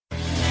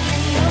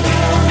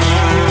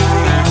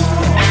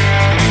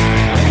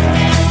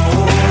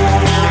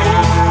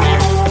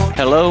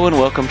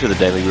welcome to the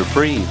Daily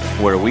Reprieve,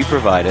 where we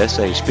provide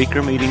SA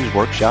speaker meetings,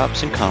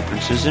 workshops, and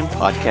conferences in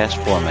podcast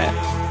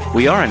format.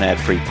 We are an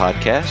ad-free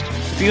podcast.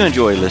 If you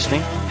enjoy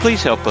listening,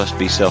 please help us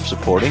be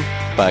self-supporting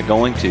by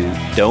going to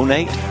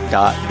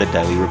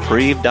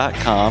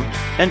donate.thedailyreprieve.com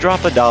and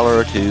drop $1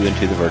 or $2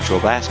 into the virtual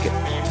basket.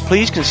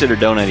 Please consider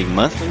donating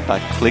monthly by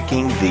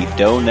clicking the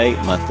Donate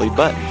Monthly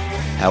button.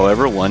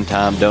 However,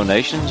 one-time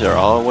donations are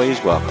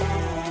always welcome.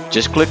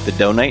 Just click the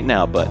Donate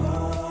Now button.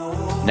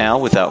 Now,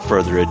 without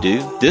further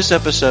ado, this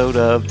episode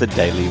of the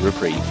Daily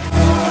Reprieve.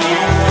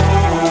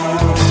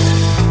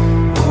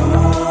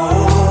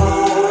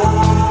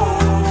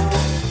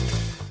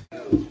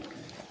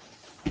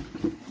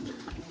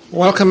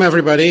 Welcome,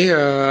 everybody.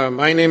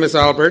 My name is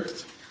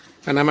Albert,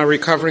 and I'm a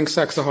recovering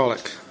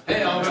sexaholic.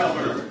 Hey,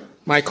 Albert.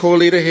 My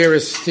co-leader here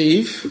is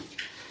Steve.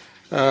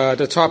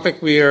 The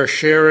topic we are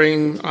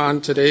sharing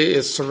on today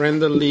is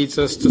Surrender Leads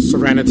Us to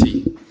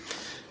Serenity.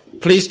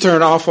 Please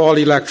turn off all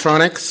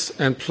electronics,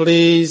 and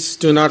please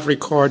do not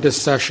record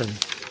this session.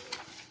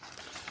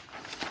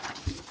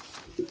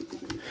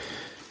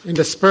 In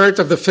the spirit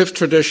of the fifth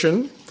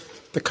tradition,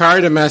 to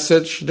carry the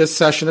message, this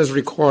session is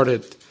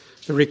recorded.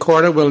 The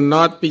recorder will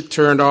not be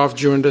turned off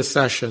during this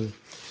session.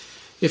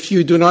 If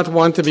you do not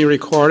want to be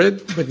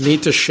recorded but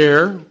need to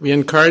share, we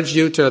encourage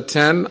you to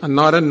attend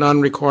another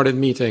non-recorded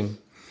meeting.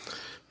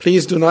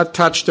 Please do not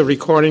touch the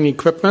recording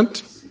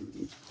equipment.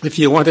 If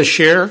you want to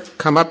share,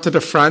 come up to the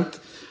front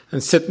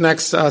and sit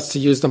next to us to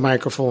use the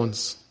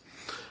microphones.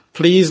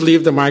 Please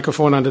leave the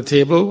microphone on the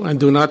table and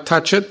do not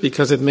touch it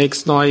because it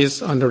makes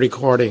noise on the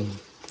recording.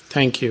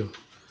 Thank you.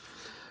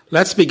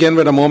 Let's begin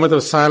with a moment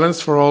of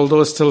silence for all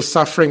those still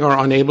suffering or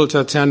unable to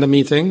attend the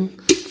meeting,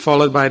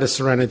 followed by the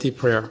Serenity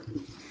prayer.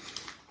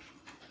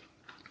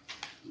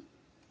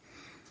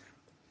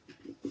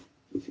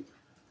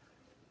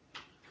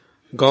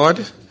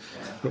 God,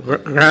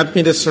 grant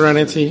me the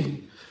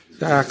serenity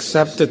to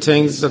accept the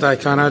things that I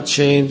cannot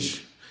change,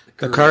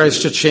 the courage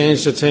to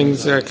change the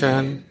things I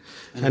can,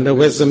 and the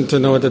wisdom to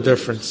know the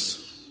difference.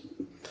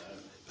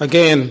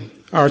 Again,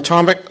 our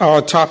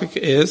topic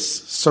is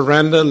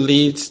Surrender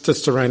Leads to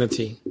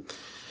Serenity.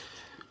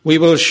 We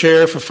will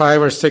share for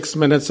 5 or 6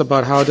 minutes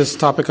about how this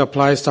topic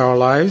applies to our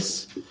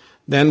lives.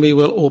 Then we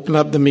will open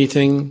up the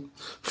meeting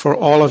for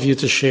all of you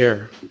to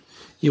share.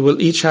 You will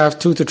each have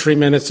 2 to 3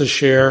 minutes to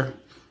share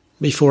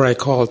before I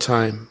call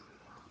time.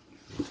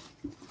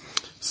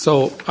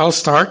 So I'll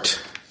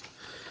start.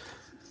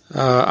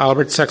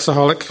 Albert,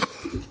 sexaholic.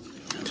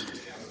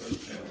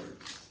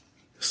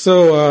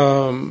 So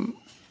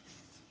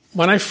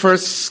when I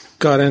first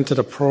got into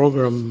the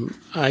program,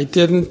 I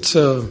didn't,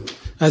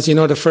 as you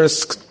know, the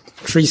first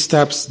 3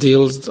 steps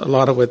deals a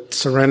lot with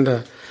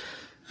surrender,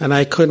 and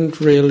I couldn't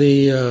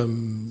really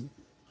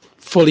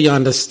fully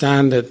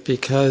understand it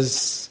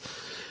because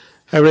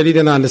I really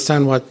didn't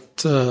understand what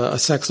a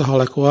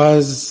sexaholic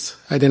was.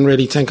 I didn't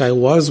really think I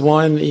was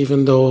one,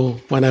 even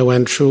though when I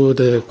went through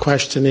the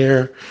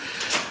questionnaire,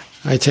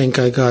 I think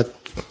I got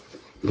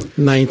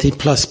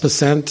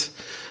 90+%,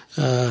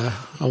 a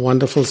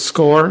wonderful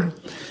score.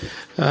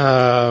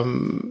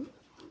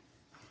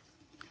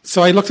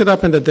 So I looked it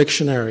up in the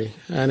dictionary,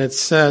 and it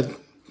says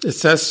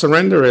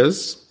surrender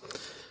is,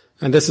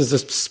 and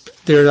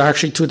there are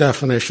actually 2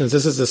 definitions.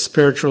 This is the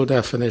spiritual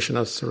definition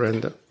of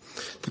surrender.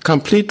 To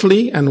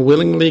completely and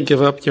willingly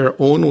give up your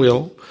own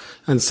will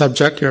and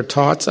subject your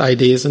thoughts,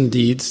 ideas, and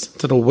deeds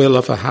to the will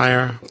of a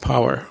higher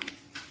power.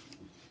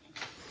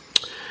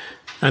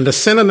 And the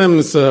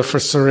synonyms for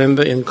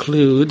surrender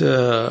include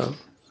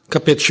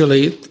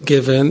capitulate,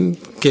 give in,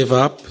 give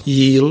up,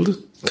 yield,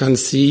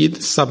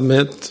 concede,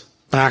 submit,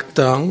 back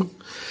down.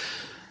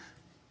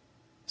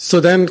 So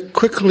then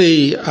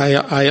quickly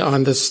I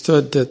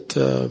understood that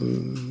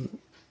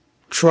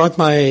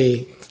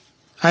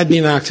I'd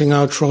been acting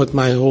out throughout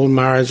my whole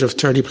marriage of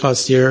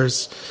 30+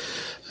 years.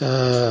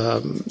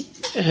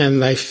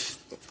 And I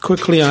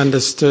quickly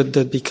understood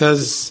that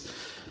because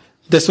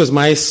this was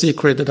my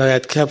secret that I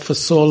had kept for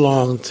so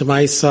long to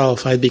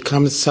myself, I'd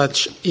become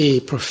such a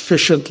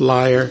proficient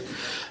liar.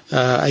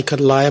 I could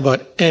lie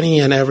about any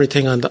and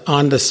everything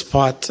on the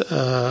spot,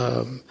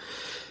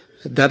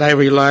 that I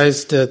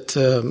realized that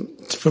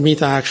for me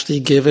to actually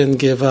give in,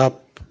 give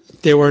up,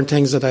 there weren't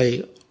things that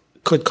I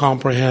could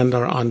comprehend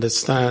or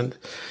understand.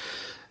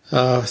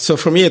 So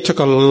for me, it took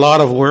a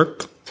lot of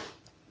work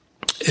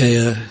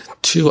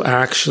to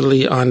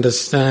actually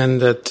understand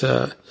that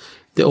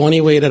the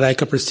only way that I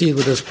could proceed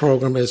with this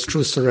program is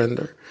through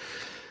surrender.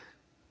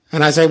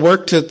 And as I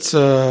worked it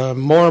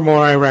more and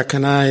more, I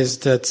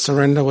recognized that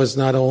surrender was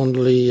not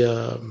only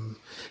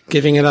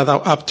giving it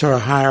up to a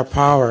higher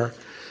power.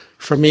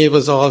 For me, it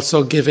was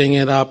also giving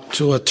it up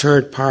to a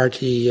third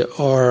party,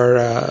 or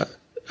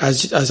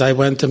as I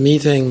went to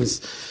meetings,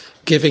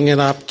 giving it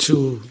up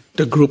to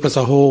the group as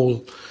a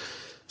whole.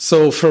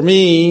 So for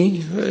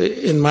me,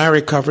 in my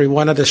recovery,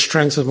 one of the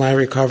strengths of my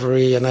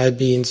recovery, and I've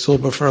been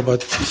sober for about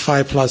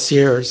 5+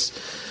 years,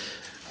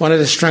 one of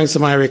the strengths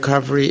of my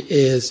recovery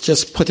is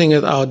just putting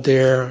it out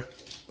there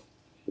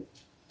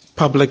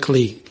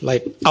publicly,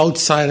 like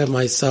outside of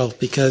myself,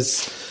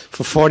 because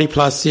For 40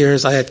 plus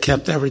years, I had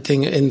kept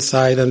everything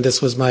inside, and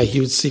this was my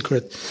huge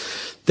secret.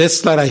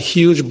 This let a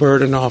huge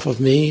burden off of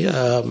me.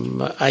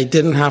 I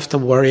didn't have to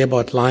worry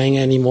about lying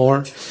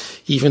anymore,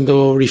 even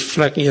though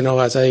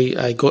as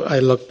I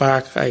look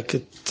back, I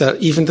could,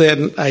 even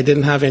though I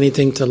didn't have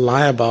anything to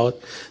lie about,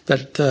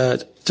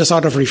 that just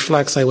out of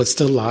reflex, I would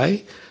still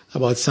lie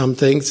about some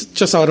things,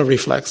 just out of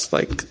reflex,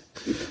 like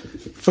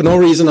for no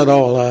reason at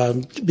all,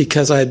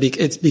 because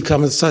it's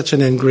become such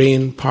an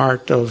ingrained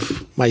part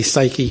of my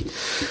psyche.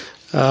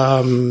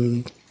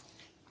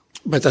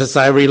 But as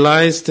I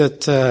realized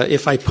that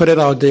if I put it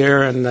out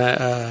there and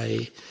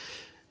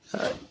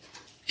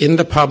in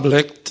the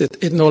public,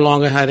 it no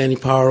longer had any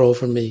power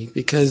over me,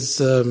 because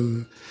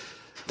the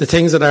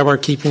things that I were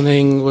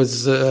keeping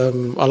was a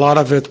lot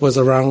of it was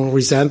around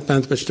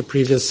resentment, which the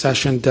previous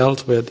session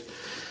dealt with.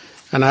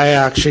 And I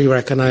actually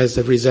recognized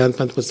that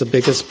resentment was the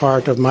biggest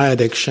part of my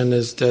addiction,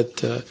 is that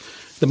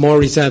the more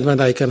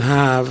resentment I can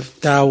have,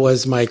 that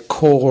was my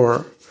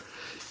core.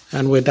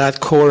 And with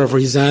that core of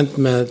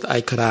resentment, I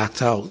could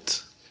act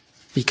out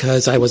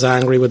because I was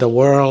angry with the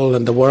world,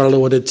 and the world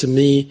owed it to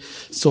me,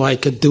 so I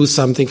could do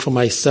something for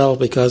myself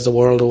because the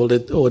world owed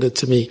it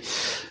to me.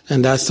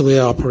 And that's the way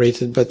I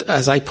operated. But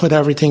as I put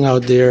everything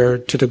out there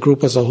to the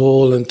group as a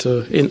whole and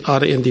to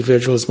other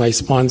individuals, my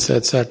sponsor,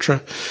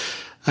 etc.,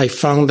 I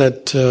found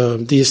that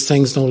these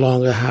things no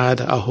longer had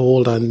a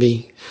hold on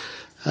me.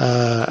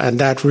 And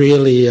that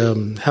really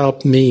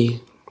helped me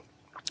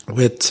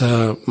with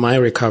my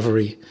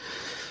recovery.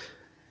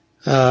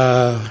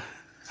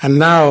 And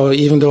now,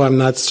 even though I'm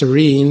not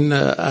serene,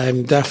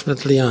 I'm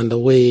definitely on the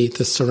way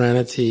to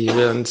serenity.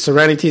 And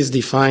serenity is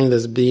defined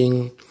as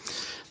being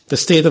the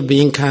state of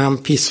being calm,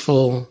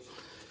 peaceful,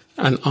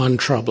 and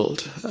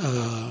untroubled.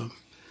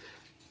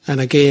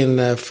 And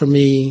again, for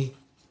me,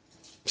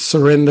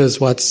 surrender is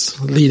what's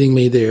leading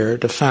me there.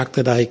 The fact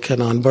that I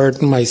can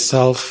unburden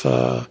myself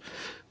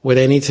with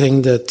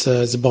anything that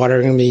is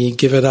bothering me,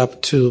 give it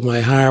up to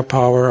my higher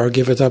power or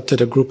give it up to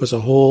the group as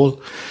a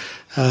whole,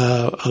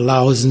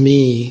 allows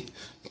me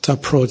to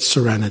approach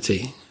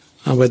serenity.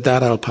 And with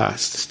that, I'll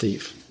pass to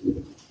Steve.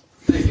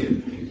 Thank you.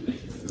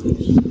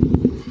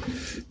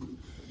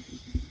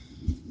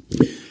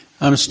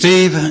 I'm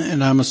Steve,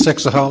 and I'm a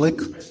sexaholic.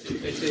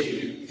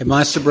 And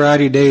my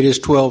sobriety date is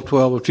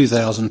 12/12 of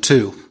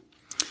 2002.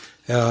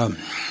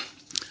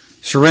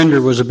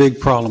 Surrender was a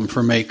big problem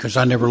for me because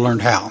I never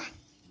learned how.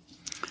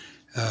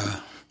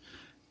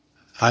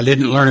 I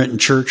didn't learn it in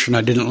church, and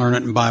I didn't learn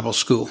it in Bible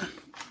school.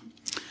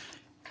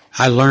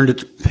 I learned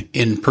it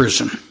in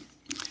prison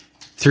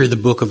through the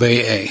book of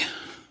AA.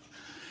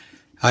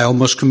 I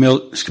almost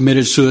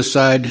committed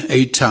suicide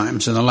 8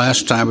 times, and the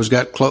last time I was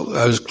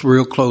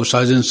real close. I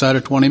was inside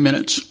of 20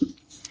 minutes.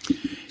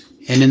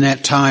 And in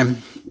that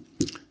time,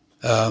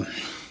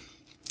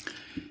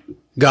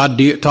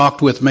 God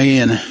talked with me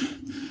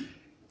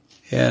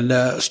and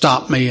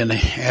stopped me and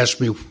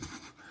asked me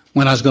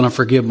when I was going to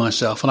forgive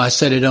myself. And I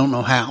said, I don't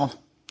know how.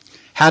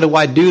 How do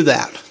I do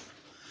that?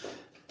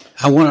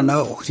 I want to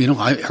know.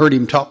 I heard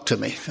him talk to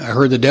me. I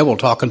heard the devil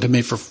talking to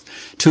me for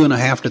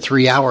 2.5 to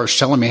 3 hours,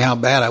 telling me how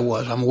bad I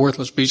was. I'm a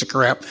worthless piece of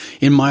crap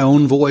in my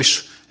own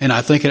voice, and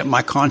I think it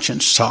my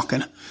conscience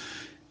talking.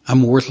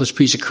 I'm a worthless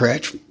piece of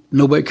crap.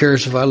 Nobody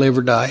cares if I live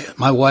or die.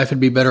 My wife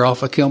would be better off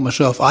if I kill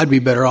myself. I'd be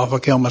better off if I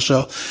kill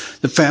myself.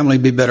 The family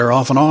would be better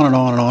off, and on and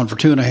on and on for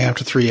 2.5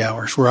 to 3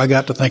 hours, where I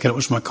got to thinking it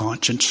was my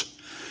conscience.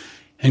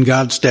 And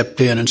God stepped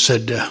in and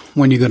said,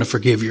 when are you going to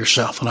forgive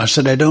yourself? And I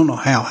said, I don't know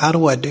how. How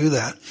do I do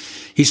that?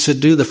 He said,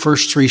 do the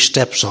first 3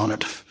 steps on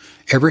it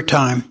every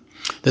time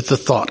that the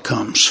thought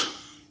comes.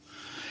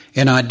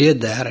 And I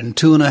did that. And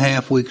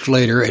 2.5 weeks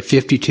later, at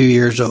 52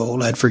 years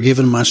old, I'd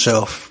forgiven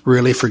myself,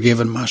 really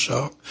forgiven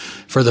myself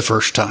for the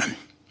first time.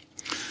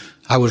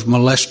 I was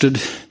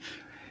molested,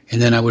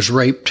 and then I was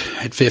raped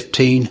at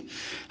 15.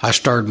 I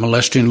started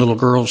molesting little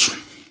girls.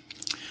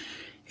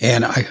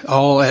 And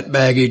all that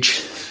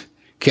baggage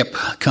kept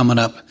coming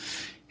up.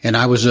 And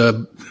I was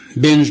a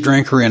binge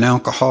drinker in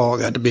alcohol.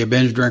 I got to be a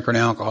binge drinker in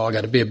alcohol. I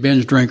got to be a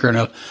binge drinker in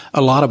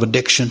a lot of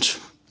addictions.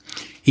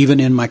 Even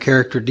in my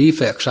character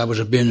defects, I was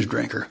a binge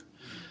drinker.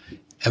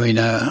 I mean,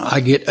 I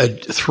get a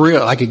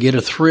thrill. I could get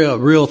a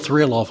real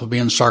thrill off of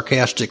being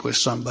sarcastic with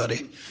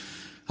somebody.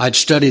 I'd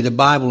study the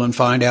Bible and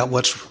find out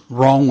what's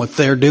wrong with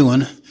their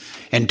doing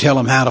and tell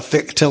them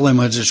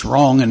it's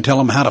wrong and tell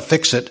them how to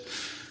fix it.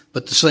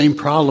 But the same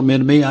problem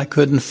in me I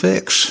couldn't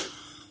fix.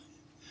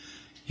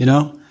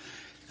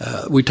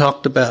 We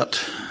talked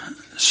about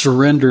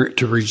surrender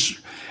to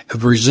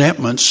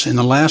resentments in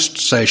the last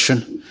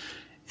session,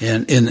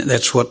 and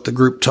that's what the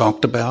group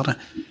talked about.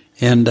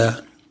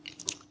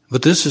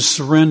 But this is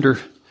surrender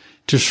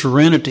to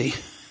serenity.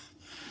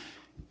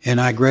 And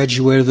I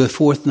graduated the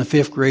 4th and the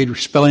 5th grade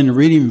spelling and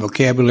reading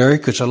vocabulary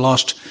because I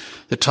lost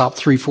the top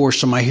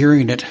 3/4 of my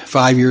hearing at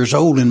 5 years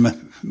old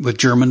with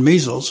German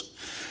measles.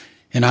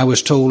 And I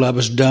was told I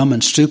was dumb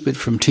and stupid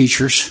from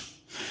teachers,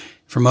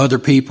 from other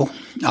people.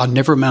 I'd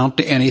never amount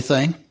to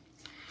anything.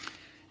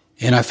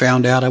 And I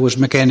found out I was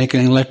mechanically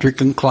and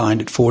electrically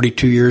inclined at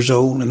 42 years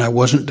old, and I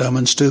wasn't dumb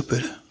and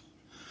stupid.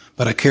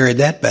 but I carried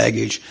that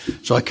baggage.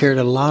 So I carried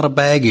a lot of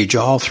baggage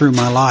all through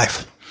my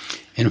life,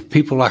 and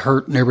people I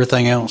hurt and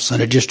everything else,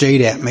 and it just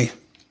ate at me.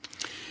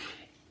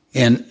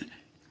 And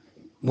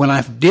when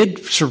I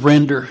did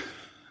surrender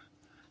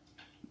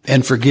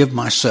and forgive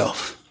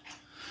myself,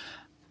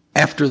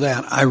 after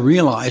that, I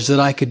realized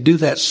that I could do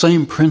that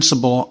same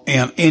principle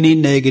in any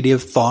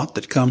negative thought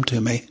that come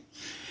to me.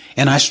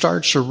 And I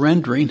started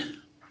surrendering.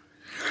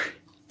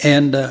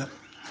 And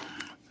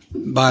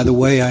by the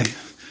way,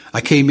 I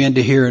came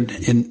into here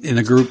in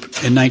a group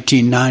in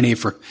 1990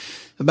 for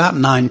about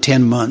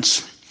 9-10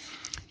 months.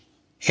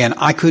 And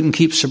I couldn't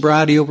keep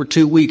sobriety over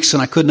 2 weeks,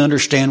 and I couldn't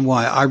understand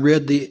why. I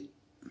read the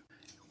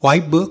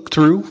white book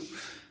through.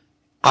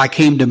 I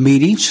came to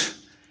meetings.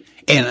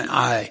 And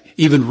I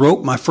even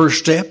wrote my first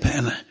step,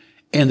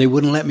 and they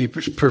wouldn't let me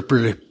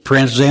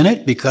present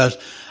it because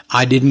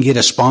I didn't get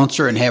a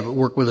sponsor and have it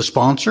work with a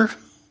sponsor.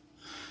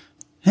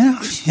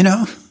 Yeah,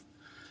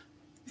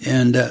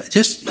 and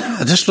just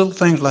little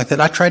things like that.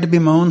 I tried to be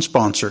my own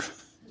sponsor.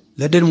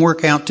 That didn't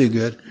work out too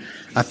good.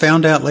 I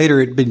found out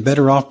later it'd been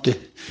better off to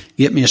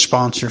get me a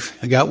sponsor.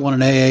 I got one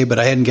in AA, but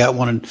I hadn't got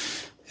one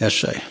in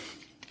SA.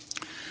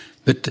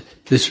 But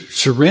this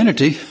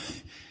serenity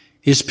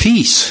is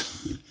peace.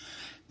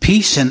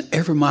 Peace in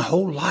my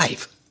whole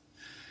life.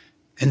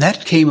 And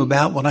that came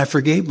about when I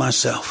forgave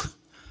myself.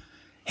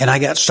 And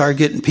I started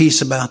getting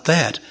peace about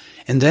that.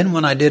 And then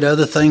when I did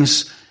other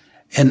things,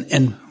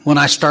 and when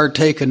I started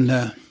taking,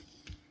 I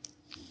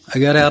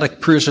got out of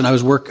prison,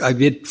 I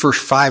did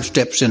first 5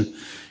 steps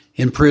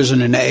in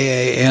prison in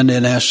AA and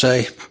in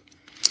SA.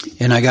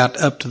 And I got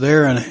up to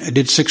there and I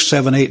did 6,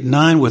 7, 8, and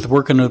 9 with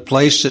working in a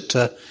place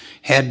that,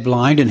 had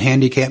blind and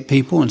handicapped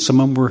people, and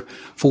some of them were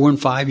 4 and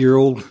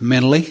 5-year-old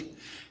mentally,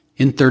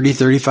 in 30,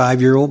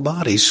 35-year-old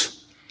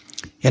bodies.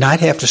 And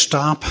I'd have to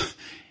stop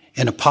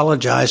and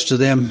apologize to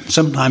them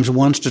sometimes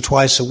once to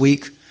twice a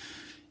week.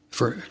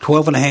 For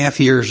 12 and a half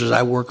years as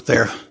I worked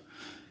there,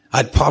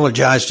 I'd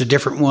apologize to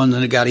different ones,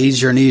 and it got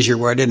easier and easier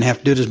where I didn't have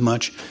to do it as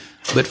much.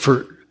 But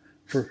for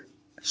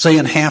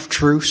saying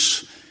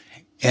half-truths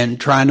and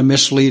trying to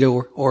mislead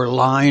or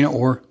lying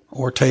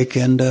or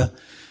taking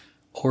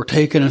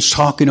and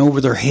talking over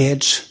their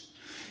heads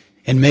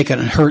and making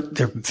it hurt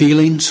their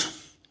feelings.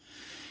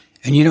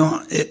 And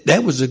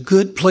that was a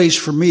good place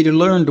for me to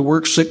learn to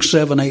work 6,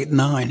 7, 8,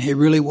 9. It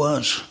really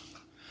was.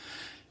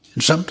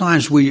 And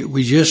sometimes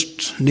we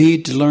just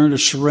need to learn to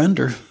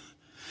surrender.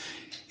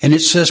 And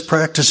it says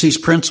practice these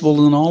principles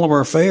in all of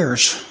our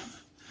affairs.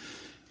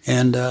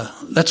 And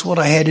that's what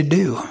I had to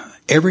do.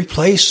 Every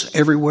place,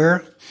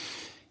 everywhere.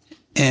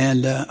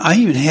 And I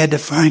even had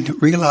to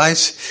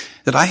realize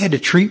that I had to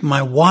treat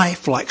my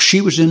wife like she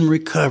was in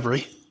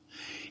recovery.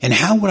 And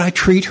how would I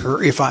treat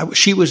her if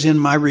she was in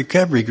my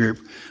recovery group?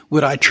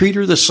 Would I treat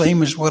her the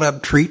same as what I'm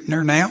treating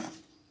her now?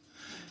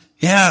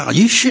 Yeah,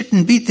 you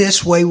shouldn't be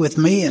this way with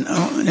me. And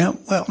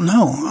well,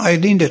 no, I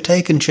need to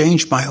take and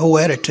change my whole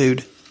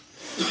attitude.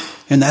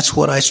 And that's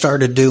what I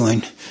started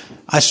doing.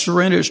 I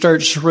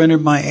started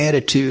surrendering my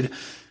attitude.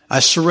 I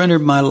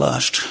surrendered my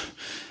lust.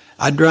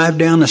 I'd drive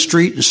down the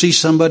street and see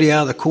somebody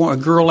out of the corner,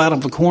 a girl out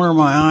of the corner of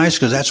my eyes,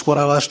 because that's what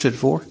I lusted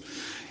for.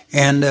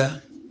 And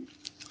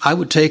I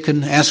would take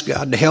and ask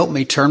God to help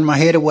me turn my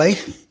head away.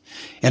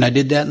 And I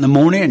did that in the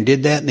morning and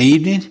did that in the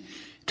evening.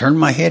 Turned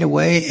my head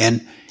away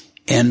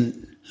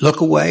and look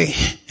away.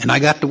 And I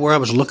got to where I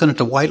was looking at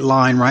the white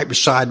line right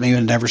beside me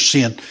and never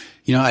seeing.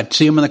 I'd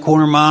see him in the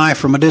corner of my eye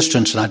from a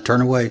distance, and I'd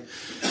turn away.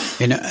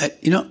 And,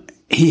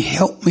 he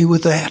helped me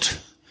with that.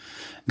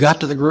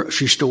 Got to the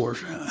grocery store.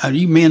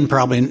 You men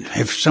probably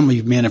some of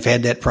you men have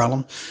had that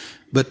problem.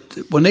 But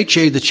when they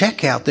changed the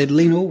checkout, they'd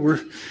lean over,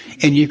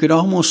 and you could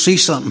almost see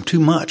something too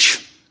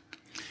much.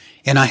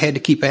 And I had to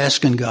keep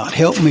asking God,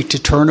 help me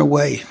to turn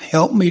away.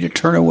 Help me to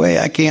turn away.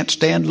 I can't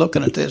stand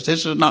looking at this.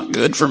 This is not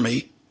good for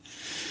me.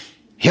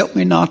 Help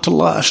me not to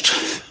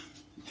lust.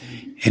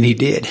 And he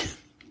did.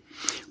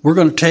 We're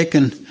going to take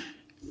and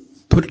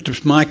put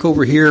this mic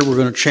over here. We're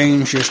going to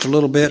change just a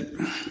little bit.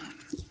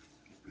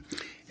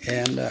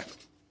 And,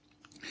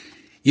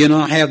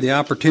 I have the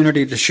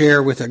opportunity to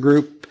share with a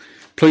group.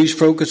 Please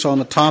focus on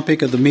the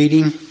topic of the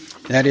meeting.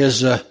 That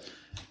is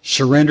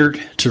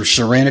surrendered to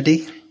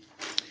serenity.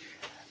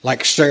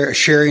 Like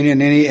sharing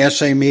in any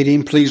SA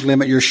meeting, please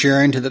limit your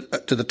sharing to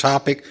the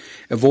topic,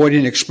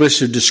 avoiding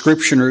explicit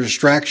description or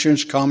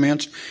distractions,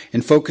 comments,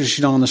 and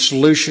focusing on the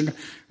solution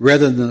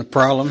rather than the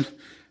problem.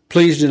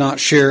 Please do not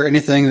share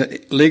anything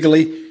that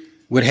legally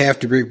would have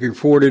to be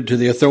reported to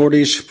the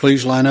authorities.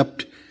 Please line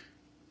up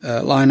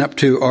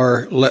to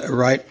our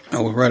right.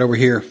 Oh, right over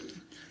here.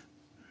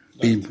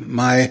 Be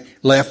my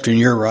left and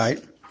your right.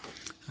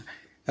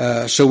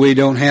 So we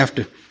don't have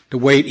to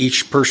wait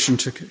each person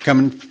to come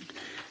and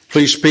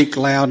please speak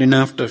loud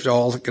enough that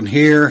all that can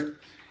hear.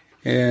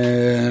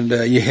 And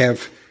you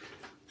have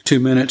 2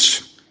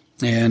 minutes,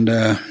 and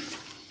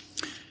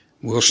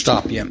we'll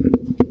stop you.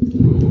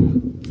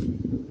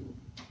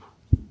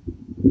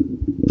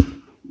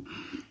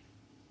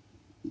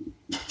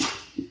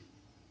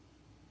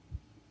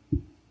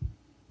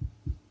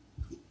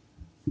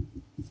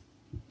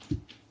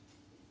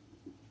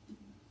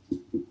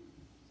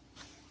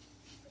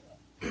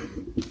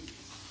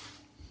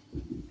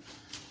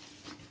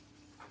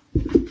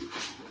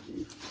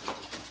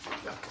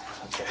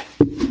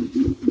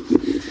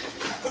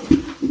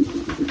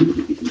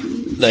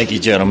 Thank you,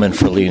 gentlemen,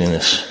 for leading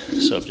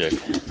this subject.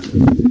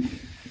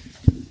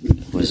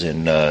 It was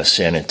in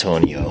San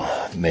Antonio.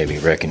 Maybe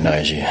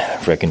recognize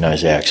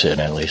the accent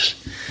at least.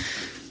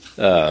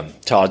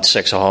 Todd,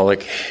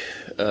 sexaholic,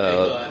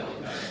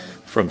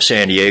 from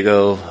San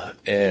Diego,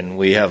 and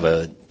we have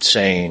a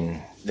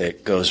saying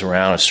that goes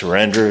around: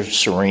 surrender,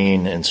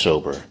 serene, and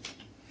sober.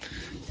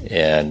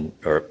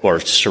 Or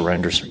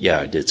surrender. Yeah,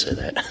 I did say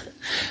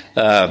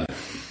that.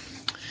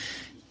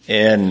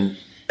 And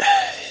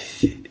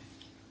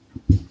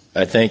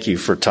I thank you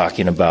for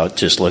talking about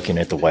just looking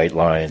at the white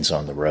lines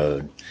on the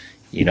road.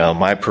 You know,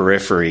 my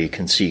periphery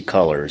can see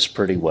colors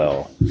pretty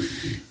well.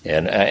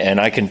 And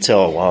I can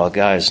tell, well, a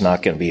guy's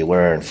not going to be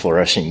wearing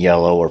fluorescent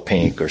yellow or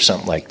pink or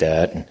something like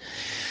that.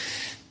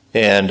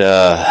 And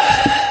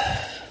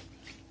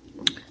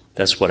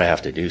that's what I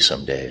have to do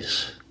some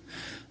days.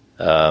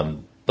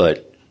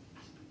 But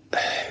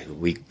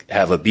we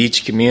have a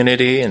beach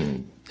community,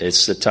 and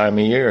it's the time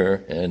of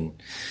year. And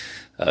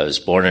I was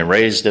born and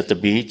raised at the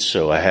beach,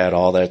 so I had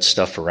all that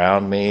stuff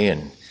around me.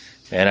 And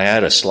I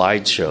had a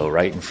slideshow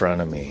right in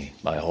front of me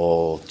my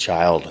whole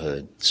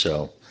childhood.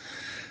 So,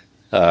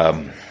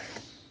 but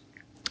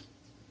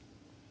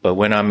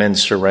when I'm in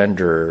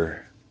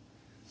surrender,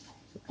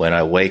 when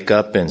I wake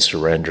up in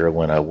surrender,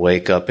 when I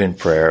wake up in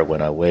prayer,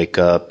 when I wake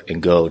up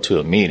and go to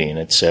a meeting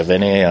at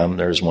 7 a.m.,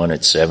 there's one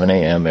at 7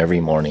 a.m. every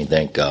morning,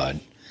 thank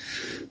God.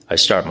 I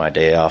start my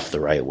day off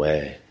the right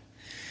way.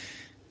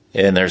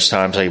 And there's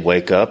times I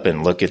wake up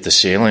and look at the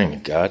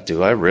ceiling, God,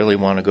 do I really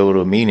want to go to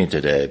a meeting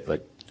today?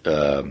 But,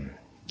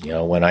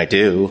 when I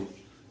do,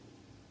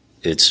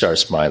 it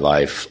starts my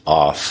life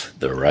off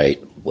the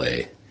right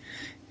way.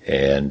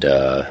 And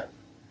I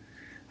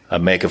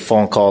make a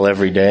phone call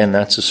every day, and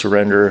that's a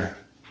surrender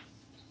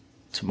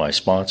to my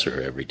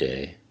sponsor every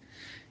day.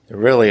 And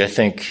really, I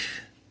think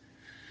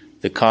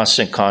the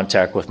constant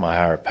contact with my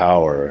higher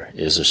power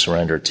is a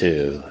surrender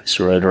too.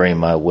 Surrendering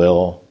my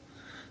will,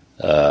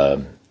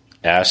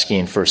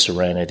 asking for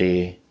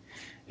serenity.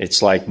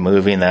 It's like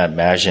moving that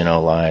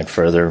Maginot line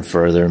further and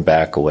further and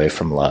back away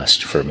from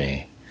lust for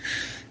me.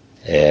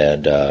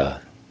 And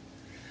God,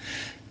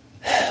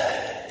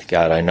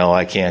 I know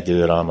I can't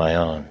do it on my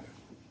own.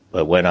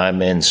 But when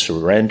I'm in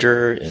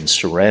surrender and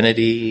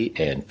serenity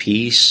and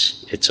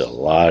peace, it's a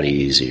lot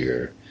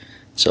easier.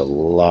 It's a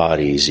lot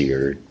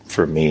easier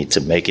for me to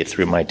make it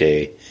through my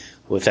day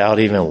without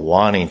even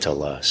wanting to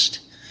lust.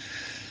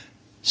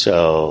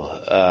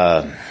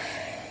 So,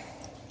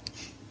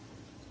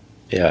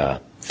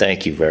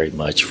 thank you very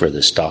much for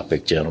this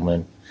topic,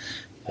 gentlemen.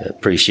 I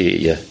appreciate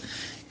you.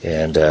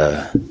 And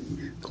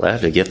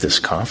glad to get this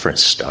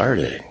conference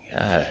started.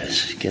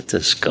 Guys, get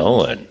this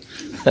going.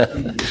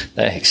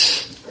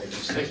 Thanks.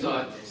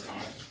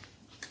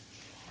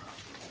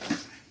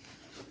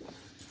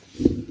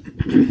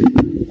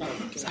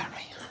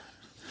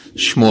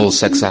 Shmuel,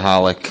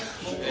 sexaholic.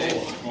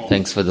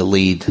 Thanks for the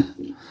lead.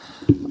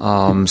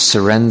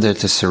 Surrender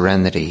to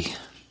serenity.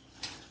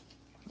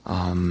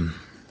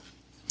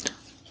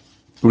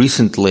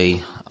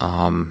 Recently,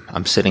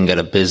 I'm sitting at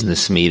a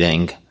business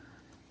meeting,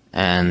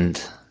 and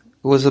it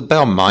was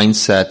about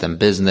mindset and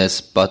business,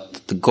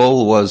 but the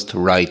goal was to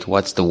write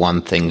what's the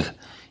one thing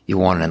you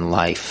want in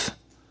life.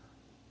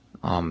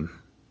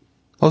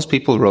 Most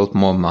people wrote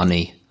more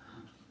money,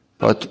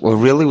 but what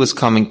really was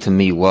coming to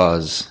me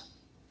was,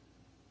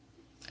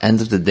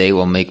 end of the day, what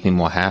will make me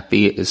more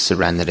happy is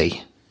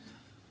serenity.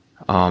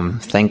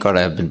 Thank God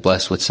I've been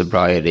blessed with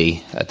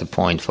sobriety at the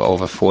point for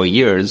over 4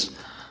 years,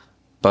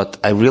 but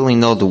I really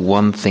know the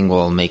one thing what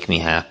will make me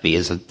happy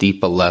is a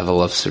deeper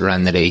level of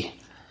serenity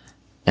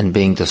and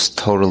being just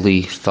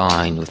totally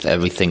fine with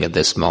everything at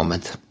this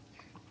moment.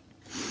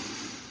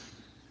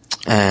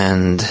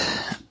 And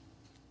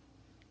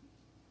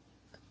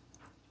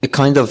it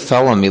kind of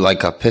fell on me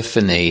like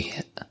epiphany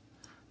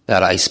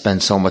that I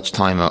spent so much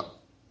time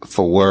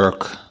for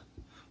work,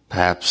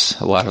 perhaps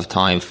a lot of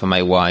time for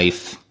my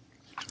wife,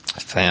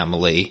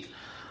 family.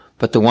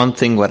 But the one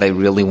thing what I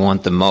really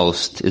want the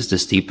most is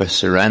this deeper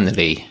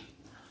serenity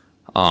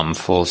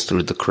falls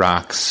through the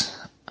cracks.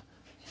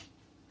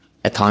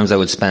 At times I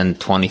would spend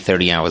 20,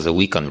 30 hours a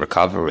week on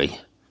recovery,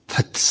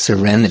 but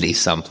serenity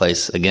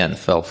someplace, again,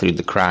 fell through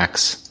the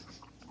cracks.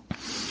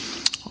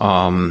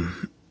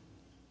 And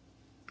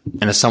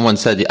as someone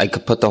said, I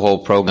could put the whole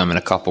program in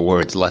a couple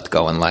words: let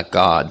go and let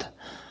God.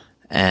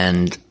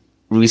 And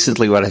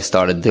recently what I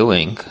started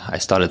doing, I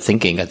started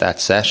thinking at that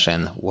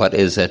session, what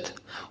is it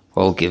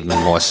will give me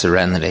more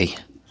serenity?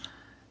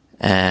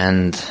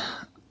 And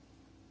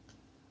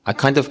I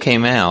kind of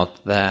came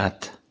out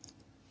that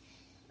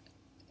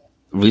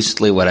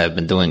recently what I've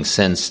been doing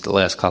since the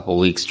last couple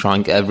of weeks,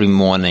 trying every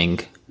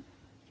morning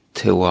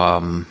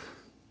to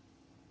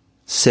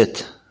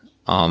sit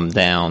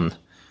down.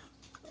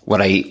 What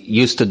I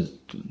used to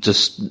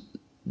just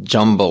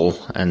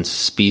jumble and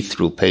speed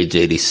through page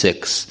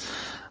 86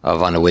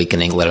 of On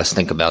Awakening, Let Us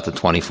Think About the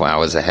 24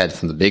 Hours Ahead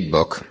from the Big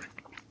Book,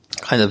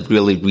 kind of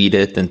really read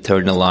it,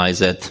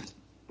 internalize it,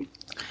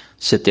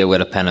 sit there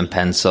with a pen and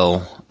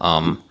pencil,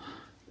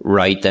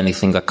 write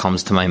anything that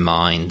comes to my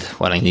mind,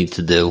 what I need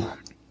to do.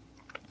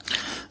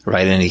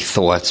 write any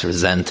thoughts,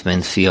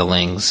 resentment,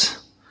 feelings,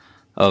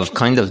 of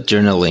kind of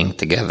journaling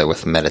together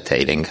with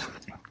meditating,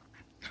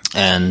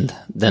 and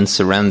then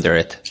surrender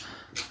it.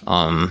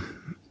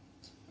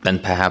 Then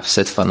perhaps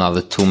sit for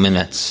another 2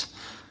 minutes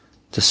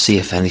to see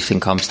if anything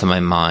comes to my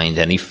mind,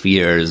 any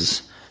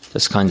fears,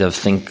 just kind of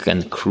think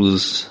and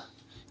cruise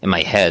in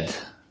my head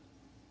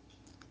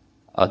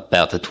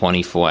about the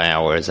 24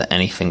 hours,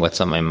 anything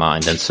what's on my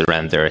mind, and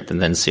surrender it,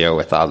 and then share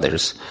with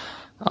others.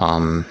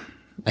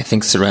 I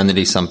think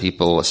serenity, some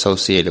people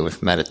associate it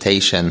with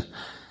meditation,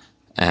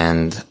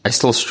 and I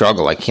still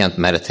struggle. I can't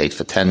meditate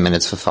for 10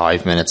 minutes, for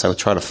 5 minutes. I would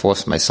try to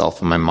force myself,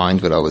 and my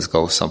mind would always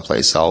go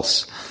someplace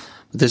else.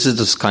 But this is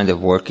just kind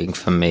of working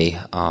for me.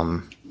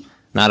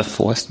 Not a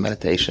forced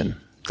meditation,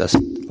 just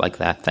like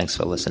that. Thanks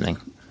for listening.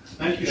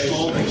 Thank you,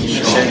 Saul. Thank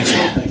you.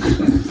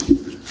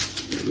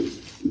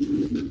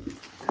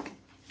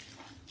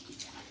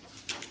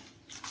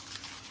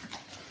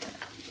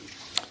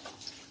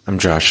 I'm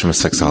Josh. I'm a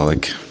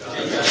sexaholic.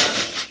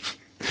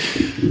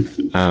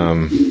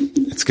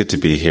 It's good to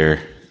be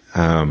here.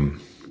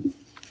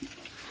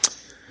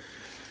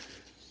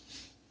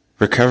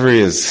 Recovery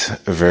is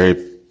a very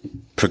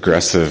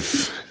progressive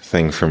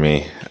thing for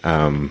me.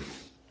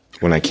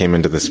 When I came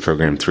into this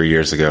program 3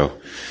 years ago,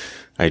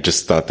 I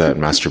just thought that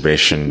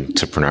masturbation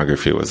to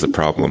pornography was the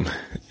problem.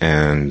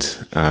 And,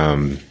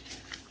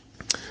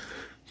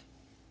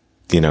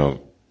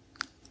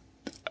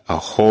 a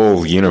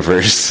whole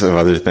universe of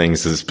other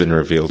things has been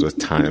revealed with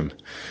time.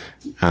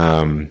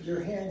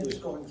 Your hand is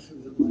going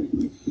through the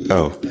mic.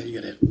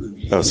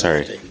 Oh,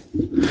 sorry.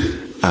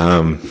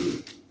 Am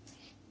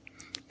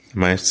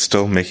I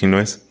still making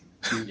noise?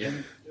 Yeah.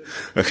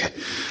 Okay.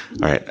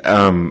 All right.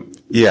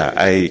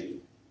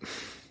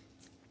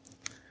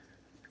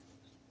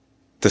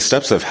 The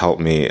steps have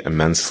helped me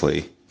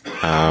immensely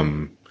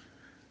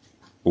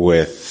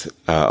with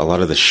a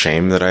lot of the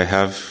shame that I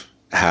have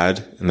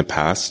had in the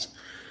past,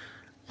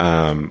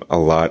 a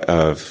lot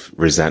of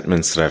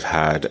resentments that I've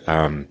had.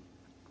 I'm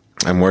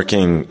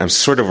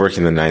sort of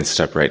working the 9th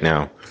step right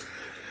now,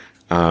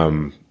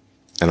 and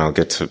I'll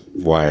get to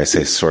why I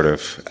say sort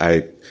of.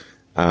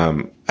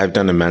 I've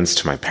done amends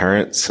to my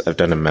parents. I've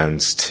done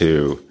amends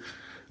to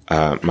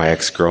my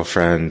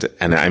ex-girlfriend,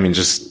 and I mean,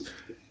 just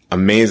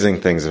amazing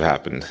things have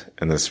happened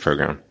in this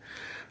program.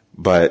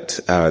 But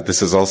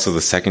this is also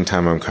the second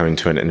time I'm coming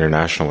to an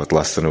international with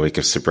less than a week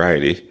of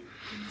sobriety.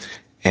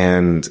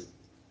 And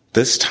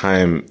this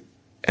time,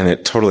 and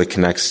it totally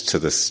connects to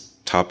this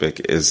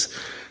topic, is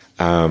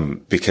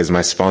because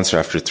my sponsor,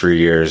 after 3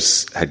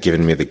 years, had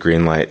given me the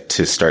green light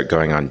to start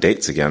going on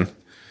dates again.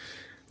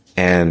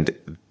 And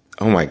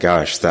oh my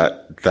gosh,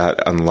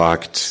 that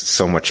unlocked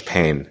so much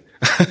pain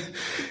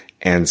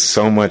and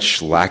so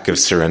much lack of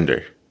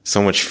surrender,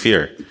 so much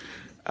fear.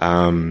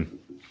 And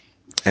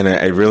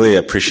I really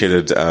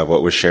appreciated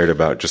what was shared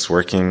about just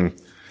working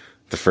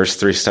the first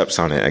 3 steps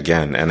on it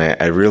again. And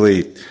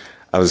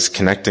I was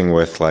connecting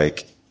with, I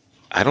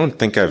don't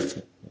think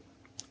I've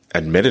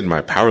admitted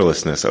my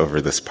powerlessness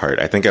over this part.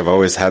 I think I've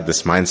always had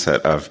this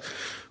mindset of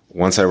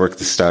once I work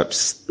the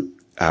steps,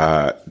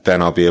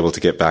 then I'll be able to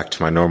get back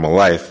to my normal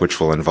life, which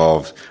will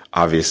involve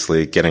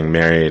obviously getting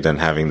married and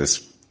having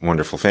this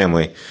wonderful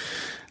family.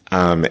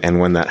 And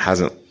when that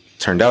hasn't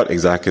turned out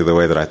exactly the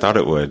way that I thought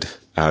it would,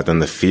 then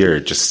the fear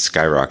just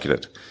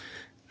skyrocketed.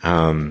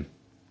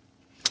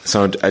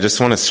 So I just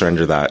want to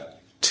surrender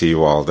that to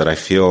you all, that I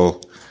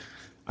feel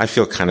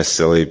kind of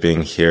silly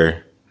being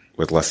here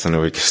with less than a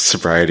week of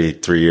sobriety,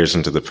 3 years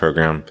into the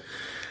program.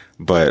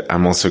 But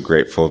I'm also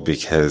grateful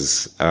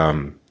because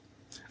I'm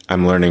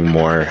learning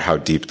more how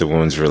deep the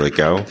wounds really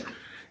go.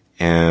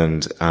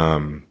 And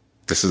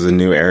this is a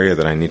new area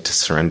that I need to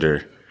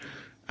surrender.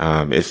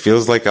 It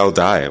feels like I'll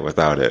die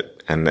without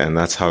it. And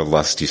that's how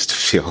lust used to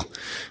feel.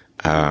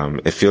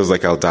 It feels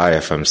like I'll die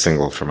if I'm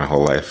single for my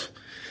whole life.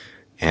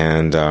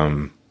 And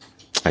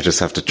I just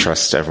have to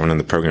trust everyone in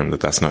the program that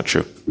that's not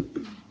true.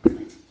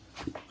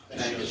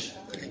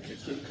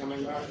 Keep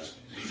coming back.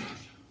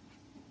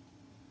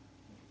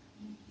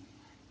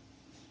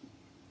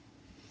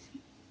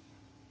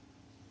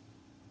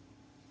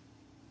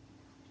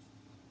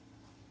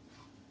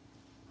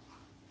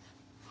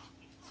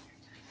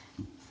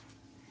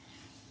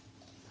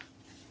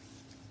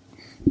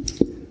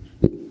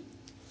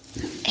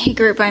 Hey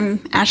group, I'm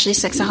Ashley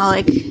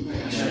Sexaholic.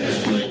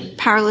 I'm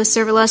powerless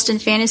over lust and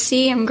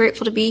fantasy. I'm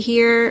grateful to be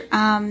here.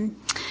 I've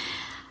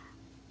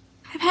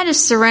had to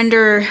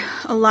surrender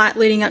a lot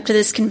leading up to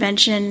this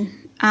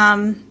convention.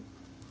 I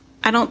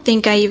don't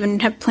think I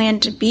even have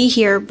planned to be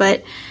here,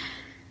 but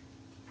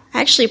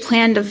I actually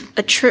planned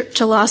a trip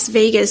to Las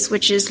Vegas,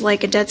 which is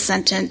like a death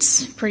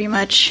sentence, pretty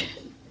much.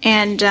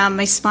 And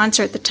my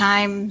sponsor at the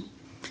time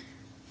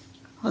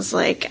was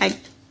like, I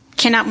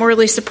cannot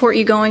morally support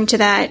you going to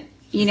that.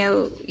 You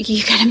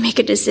got to make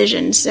a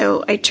decision.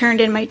 So I turned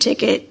in my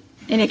ticket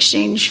in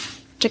exchange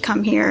to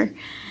come here.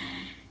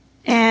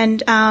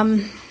 And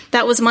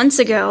that was months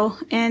ago.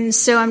 And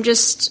so I'm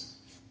just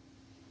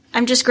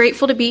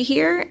grateful to be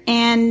here.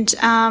 And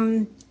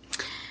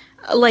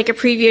like a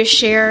previous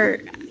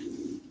share,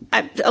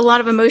 a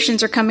lot of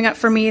emotions are coming up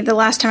for me. The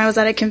last time I was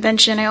at a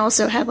convention, I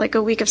also had like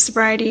a week of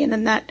sobriety, and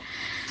then that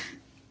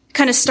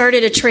kind of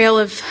started a trail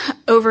of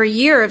over a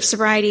year of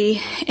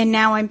sobriety, and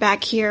now I'm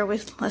back here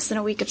with less than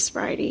a week of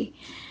sobriety.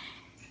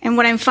 And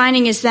what I'm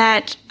finding is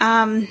that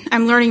I'm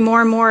learning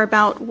more and more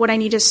about what I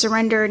need to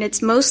surrender, and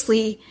it's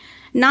mostly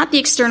not the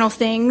external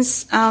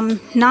things,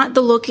 not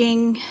the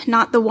looking,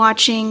 not the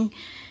watching.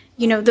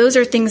 You know, those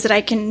are things that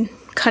I can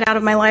cut out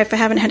of my life. I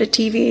haven't had a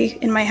TV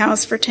in my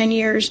house for 10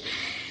 years.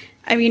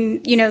 I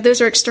mean, you know, those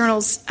are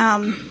externals.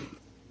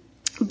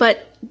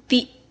 But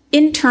the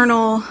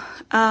internal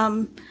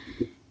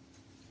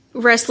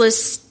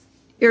restless,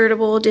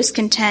 irritable,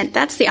 discontent,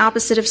 that's the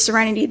opposite of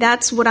serenity.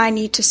 That's what I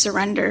need to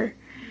surrender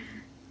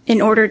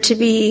in order to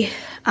be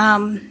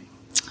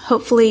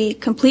hopefully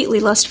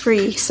completely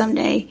lust-free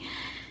someday.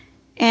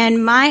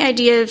 And my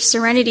idea of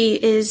serenity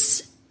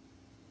is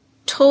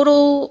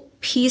total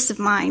peace of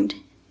mind.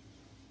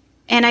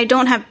 And I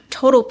don't have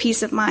total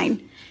peace of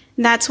mind.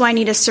 And that's why I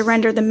need to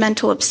surrender the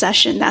mental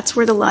obsession. That's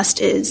where the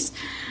lust is.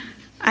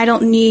 I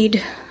don't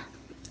need,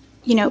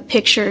 you know,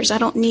 pictures. I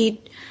don't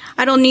need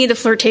the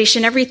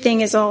flirtation.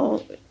 Everything is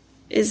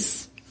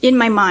in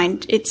my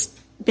mind. It's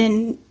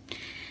been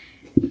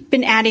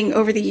adding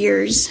over the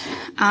years.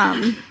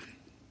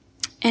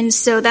 And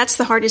so that's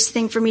the hardest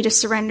thing for me to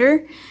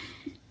surrender.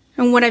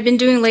 And what I've been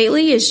doing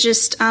lately is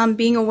just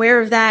being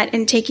aware of that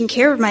and taking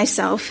care of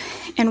myself.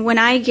 And when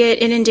I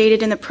get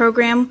inundated in the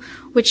program,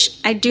 which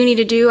I do need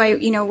to do,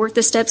 I work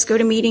the steps, go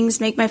to meetings,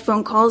 make my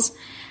phone calls.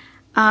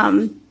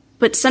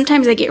 But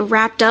sometimes I get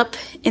wrapped up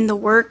in the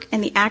work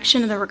and the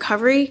action and the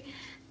recovery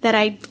that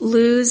I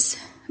lose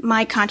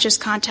my conscious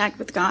contact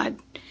with God.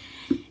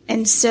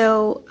 And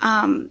so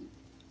I'm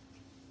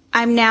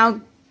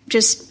now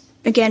just,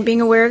 again,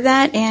 being aware of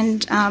that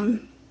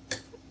and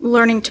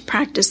learning to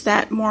practice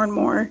that more and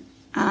more.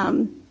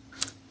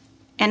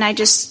 And I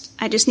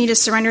just need to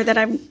surrender that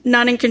I'm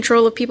not in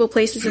control of people,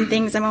 places, and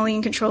things. I'm only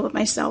in control of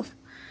myself.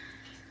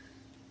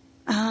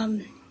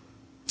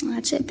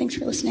 That's it. Thanks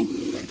for listening.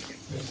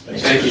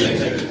 Thank you.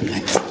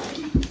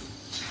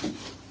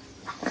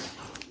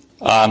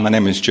 My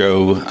name is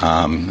Joe,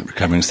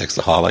 recovering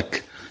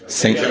sexaholic,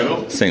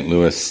 St.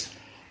 Louis.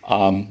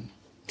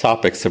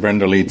 Topic,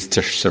 surrender leads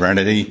to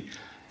serenity.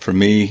 For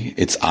me,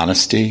 it's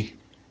honesty.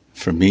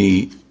 For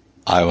me,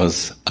 I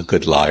was a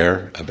good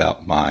liar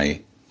about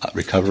my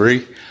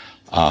recovery.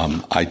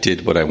 I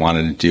did what I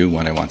wanted to do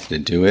when I wanted to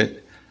do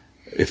it.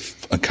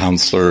 If a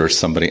counselor or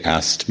somebody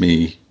asked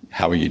me,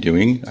 how are you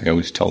doing? I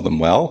always told them,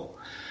 well.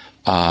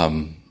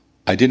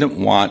 I didn't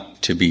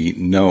want to be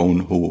known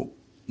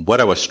what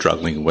I was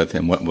struggling with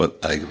and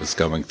what I was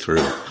going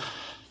through.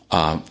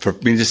 For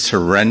me to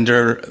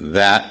surrender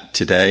that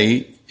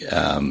today,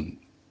 and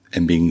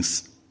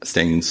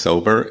staying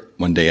sober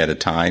one day at a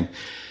time,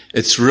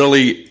 it's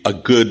really a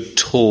good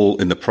tool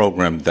in the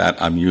program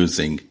that I'm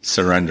using,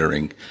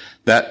 surrendering.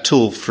 That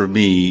tool for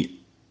me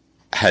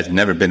had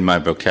never been my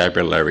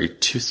vocabulary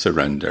to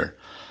surrender.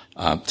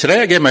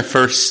 Today I gave my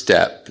first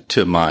step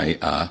to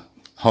my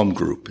home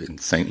group in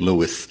St.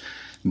 Louis.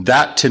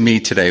 That to me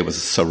today was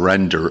a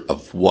surrender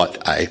of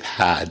what I've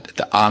had,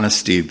 the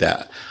honesty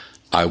that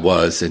I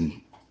was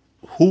and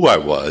who I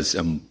was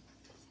and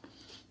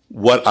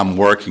what I'm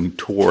working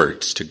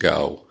towards to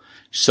go.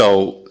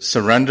 So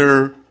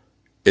surrender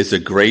is a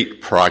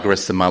great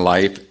progress in my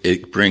life.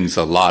 It brings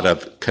a lot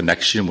of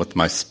connection with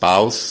my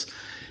spouse.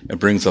 It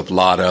brings a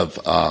lot of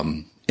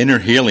inner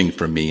healing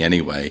for me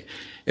anyway.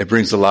 It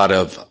brings a lot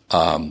of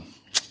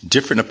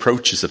different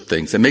approaches of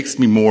things. It makes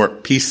me more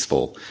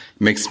peaceful.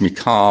 It makes me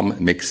calm.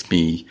 It makes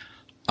me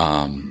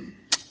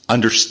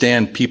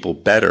understand people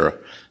better,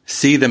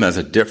 see them as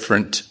a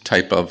different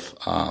type of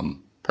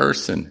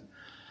person.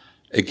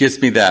 It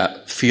gives me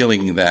that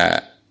feeling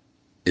that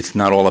it's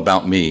not all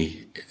about me.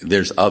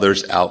 There's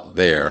others out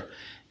there.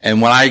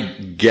 And when I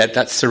get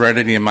that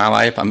serenity in my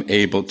life, I'm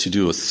able to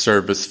do a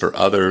service for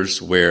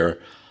others where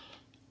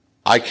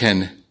I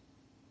can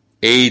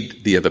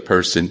aid the other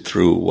person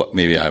through what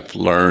maybe I've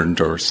learned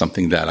or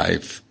something that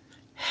I've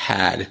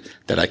had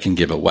that I can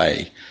give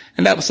away.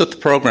 And that was what the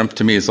program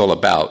to me is all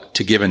about,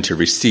 to give and to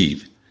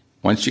receive.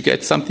 Once you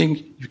get something,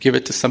 you give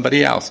it to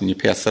somebody else and you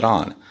pass it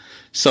on.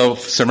 So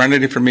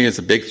serenity for me is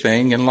a big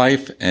thing in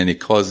life, and it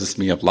causes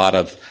me a lot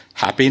of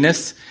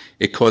happiness.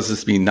 It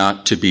causes me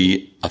not to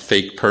be a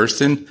fake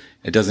person.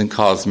 It doesn't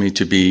cause me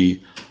to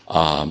be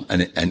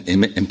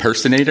an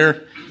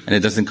impersonator, and it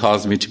doesn't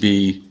cause me to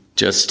be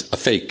just a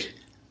fake.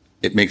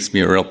 It makes me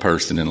a real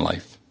person in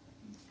life.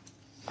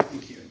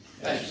 Thank you.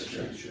 Thanks.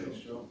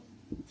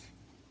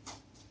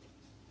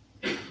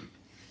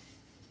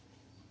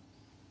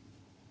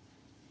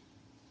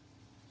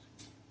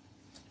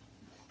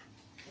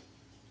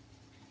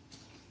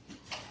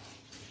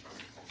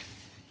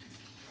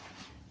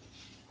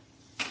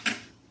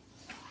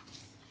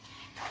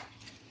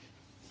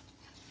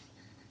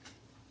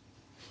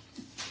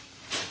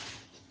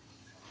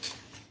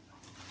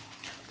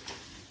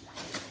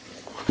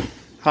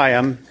 Hi,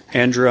 I'm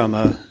Andrew. I'm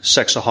a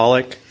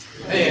sexaholic.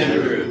 Hey,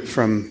 Andrew.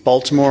 From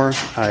Baltimore.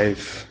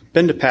 I've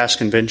been to past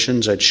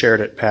conventions. I'd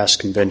shared at past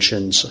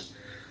conventions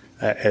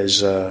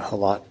as a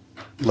lot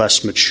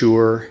less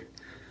mature.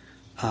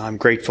 I'm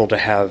grateful to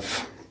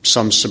have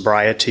some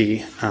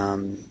sobriety,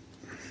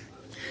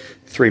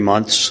 3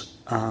 months,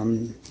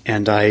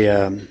 and I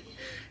am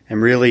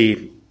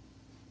really.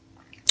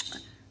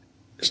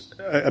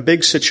 A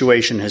big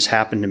situation has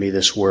happened to me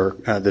this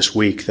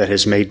week that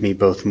has made me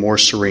both more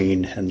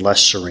serene and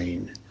less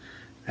serene,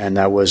 and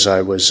that was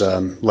I was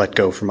let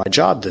go from my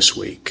job this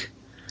week.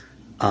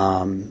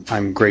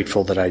 I'm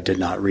grateful that I did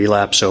not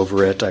relapse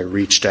over it. I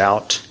reached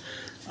out.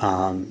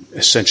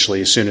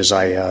 Essentially, as soon as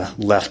I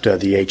left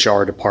the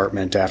HR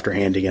department after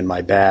handing in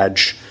my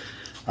badge,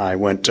 I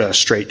went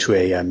straight to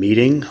a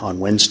meeting on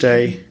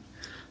Wednesday.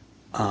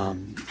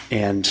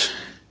 And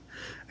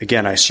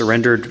again, I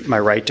surrendered my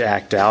right to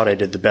act out. I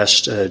did the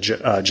best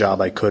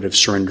job I could of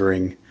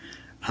surrendering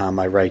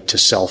my right to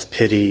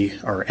self-pity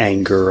or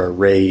anger or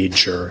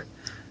rage or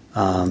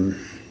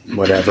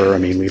whatever. I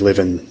mean, we live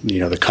in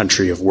the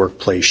country of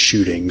workplace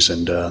shootings,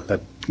 and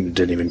that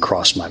didn't even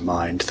cross my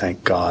mind.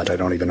 Thank God, I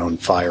don't even own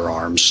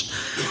firearms.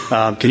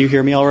 Can you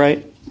hear me all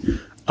right?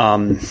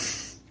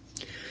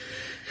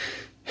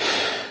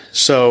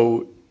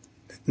 So,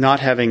 not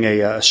having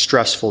a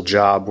stressful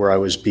job where I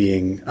was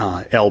being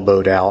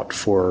elbowed out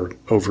for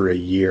over a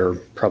year,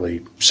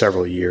 probably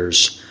several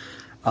years,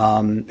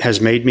 has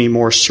made me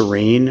more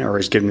serene, or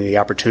has given me the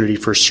opportunity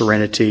for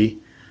serenity.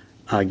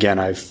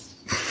 Again,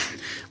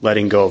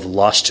 letting go of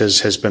lust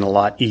has been a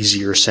lot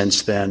easier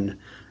since then.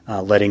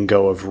 Letting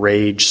go of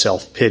rage,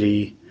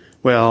 self-pity.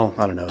 Well,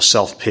 I don't know,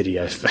 self-pity.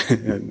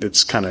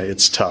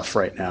 It's tough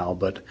right now,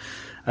 but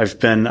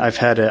I've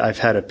had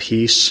a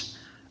peace,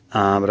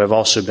 but I've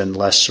also been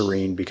less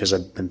serene because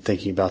I've been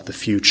thinking about the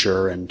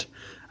future. And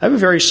I have a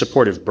very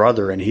supportive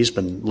brother, and he's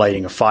been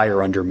lighting a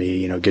fire under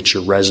me. Get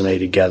your resume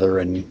together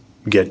and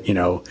get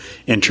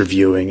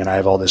interviewing. And I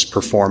have all this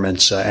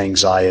performance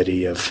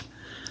anxiety of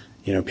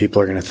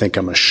people are going to think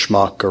I'm a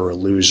schmuck or a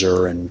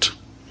loser, and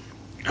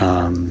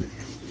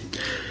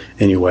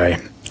anyway.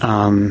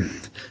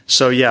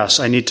 So yes,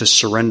 I need to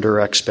surrender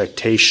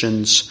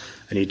expectations.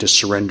 I need to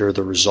surrender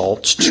the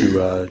results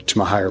to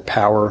my higher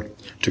power,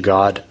 to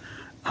God.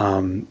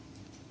 Do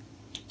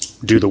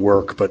the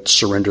work, but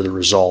surrender the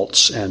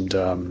results,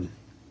 and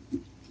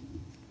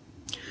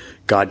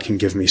God can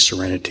give me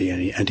serenity,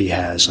 and He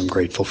has. I'm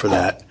grateful for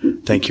that.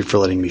 Thank you for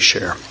letting me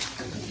share.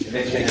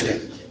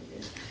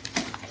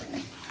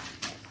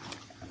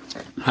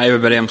 Hi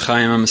everybody, I'm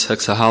Chaim, I'm a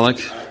sexaholic.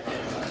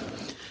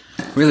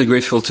 Really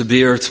grateful to be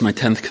here. It's my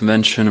 10th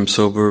convention. I'm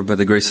sober by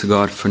the grace of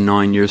God for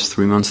 9 years,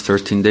 3 months,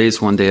 13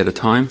 days, 1 day at a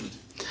time.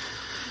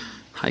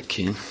 Hi,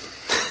 Keen.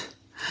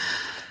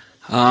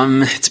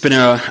 It's been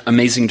an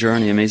amazing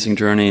journey,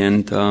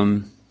 and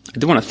I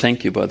do want to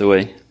thank you, by the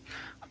way.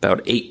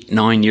 About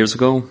 8-9 years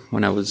ago,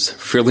 when I was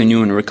fairly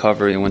new in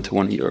recovery, I went to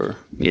one of your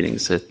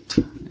meetings. It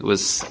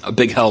was a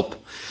big help.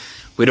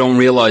 We don't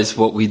realize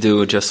what we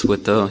do just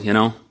with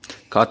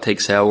God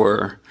takes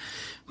our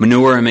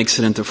manure and makes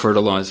it into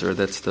fertilizer.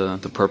 That's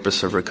the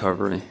purpose of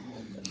recovery.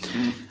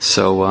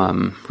 So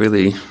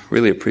really,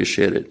 really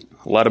appreciate it.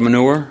 A lot of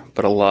manure,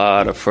 but a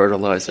lot of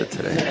fertilizer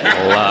today.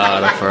 A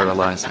lot of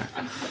fertilizer.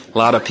 A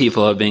lot of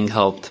people are being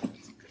helped.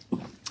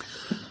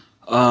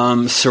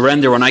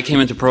 Surrender. When I came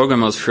into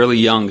program, I was fairly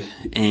young,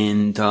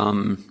 and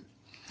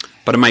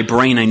but in my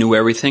brain, I knew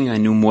everything. I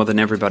knew more than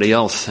everybody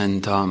else,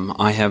 and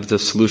I have the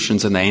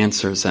solutions and the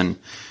answers. And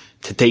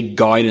to take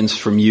guidance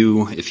from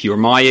you, if you're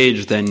my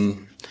age,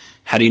 then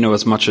how do you know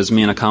as much as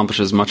me and accomplish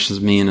as much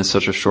as me in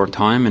such a short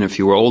time? And if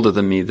you were older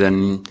than me,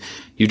 then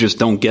you just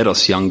don't get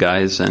us young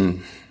guys,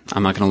 and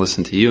I'm not going to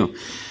listen to you.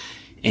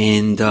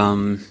 And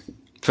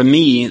for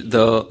me,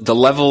 the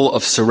level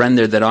of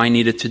surrender that I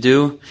needed to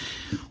do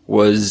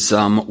was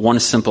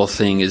one simple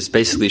thing, is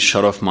basically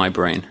shut off my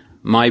brain.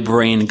 My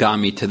brain got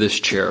me to this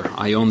chair.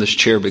 I own this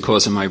chair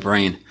because of my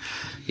brain.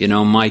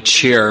 My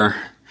chair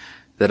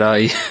that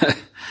I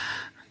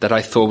that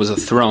I thought was a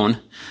throne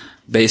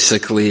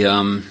basically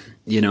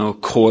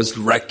caused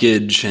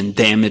wreckage and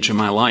damage in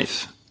my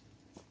life.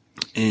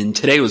 And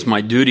today was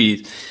my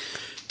duty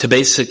to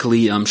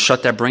basically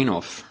shut that brain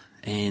off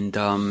and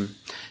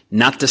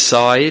not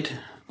decide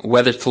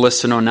whether to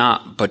listen or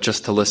not, but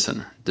just to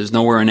listen. There's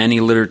nowhere in any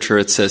literature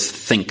it says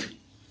think,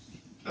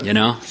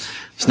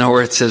 There's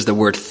nowhere it says the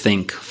word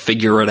think,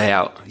 figure it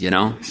out,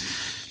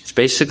 It's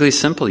basically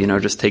simple,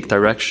 just take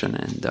direction.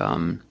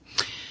 And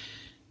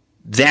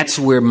that's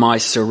where my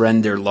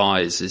surrender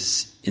lies,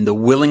 is in the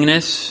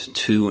willingness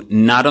to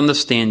not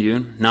understand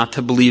you, not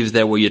to believe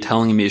that what you're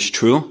telling me is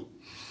true,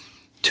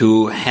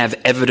 to have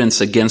evidence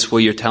against what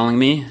you're telling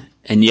me,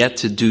 and yet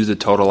to do the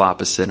total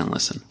opposite and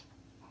listen.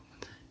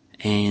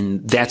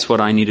 And that's what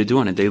I need to do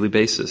on a daily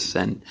basis.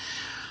 And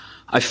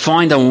I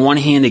find on one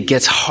hand it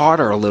gets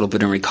harder a little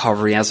bit in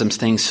recovery as I'm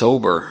staying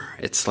sober.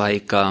 It's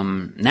like,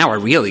 now I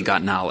really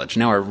got knowledge.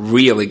 Now I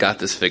really got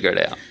this figured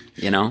out,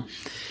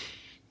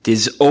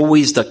 There's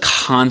always the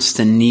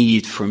constant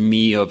need for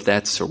me of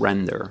that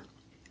surrender.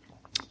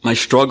 My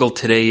struggle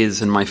today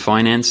is in my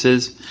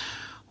finances,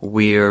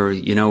 where,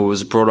 it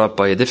was brought up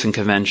by a different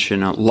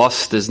convention.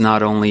 Lust is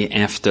not only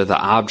after the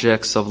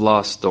objects of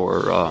lust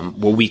or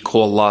what we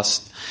call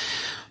lust,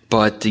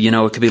 but,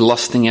 it could be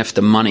lusting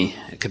after money.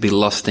 It could be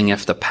lusting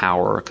after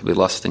power. It could be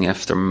lusting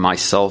after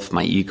myself,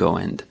 my ego.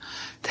 And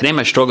today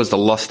my struggle is to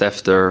lust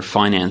after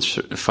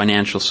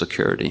financial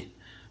security.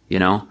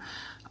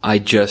 I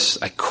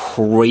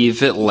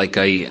crave it like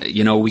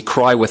we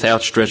cry with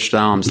outstretched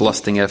arms,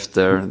 lusting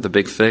after the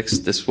big fix.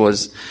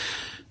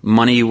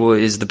 Money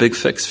is the big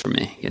fix for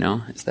me,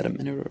 Is that a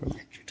minute or?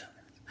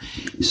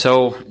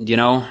 So,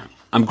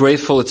 I'm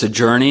grateful it's a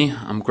journey.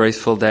 I'm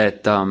grateful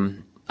that,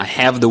 I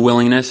have the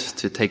willingness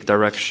to take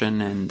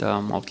direction, and,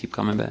 I'll keep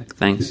coming back.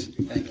 Thanks.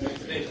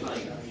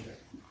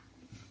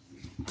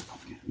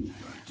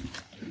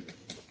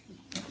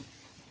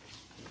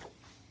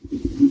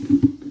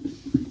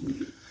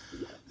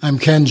 I'm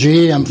Ken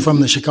G. I'm from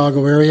the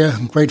Chicago area.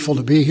 I'm grateful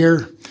to be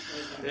here.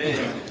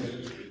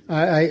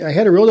 I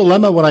had a real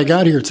dilemma when I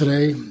got here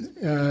today.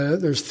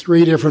 There's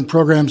 3 different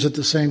programs at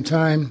the same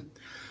time: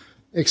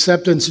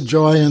 acceptance,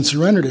 joy, and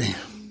serenity.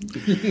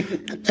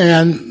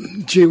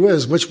 And gee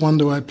whiz, which one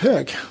do I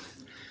pick?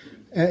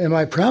 And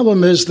my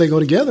problem is they go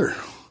together.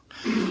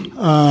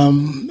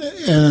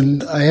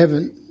 And I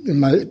haven't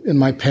in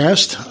my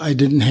past. I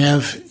didn't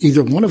have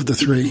either one of the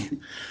 3.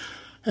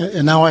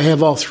 And now I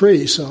have all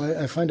 3, so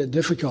I find it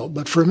difficult.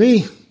 But for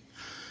me,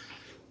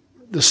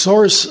 the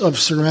source of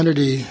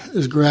serenity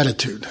is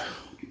gratitude.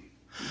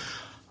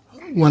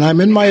 When I'm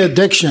in my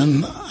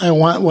addiction, I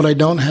want what I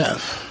don't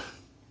have.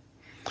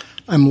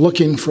 I'm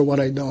looking for what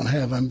I don't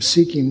have. I'm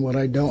seeking what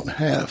I don't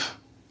have.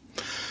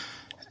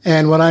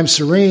 And when I'm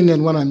serene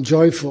and when I'm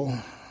joyful,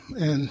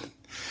 and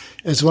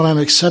it's when I'm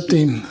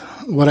accepting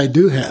what I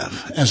do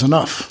have as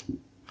enough.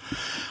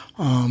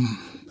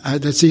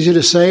 That's easy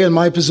to say in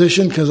my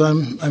position because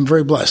I'm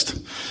very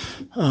blessed.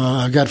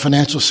 I've got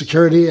financial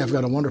security. I've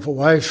got a wonderful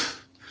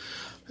wife,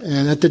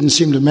 and that didn't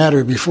seem to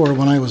matter before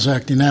when I was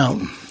acting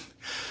out.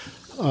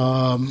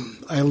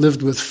 I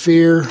lived with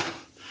fear.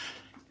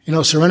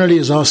 Serenity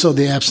is also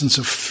the absence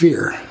of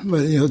fear,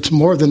 but it's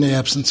more than the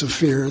absence of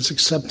fear. It's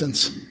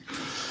acceptance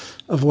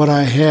of what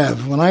I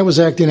have. When I was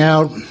acting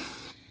out,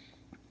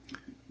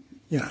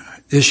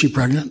 is she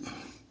pregnant?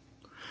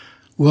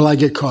 Will I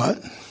get caught?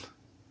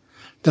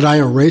 Did I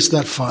erase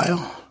that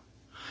file?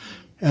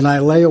 And I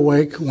lay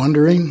awake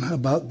wondering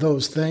about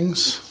those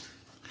things.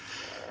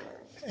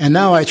 And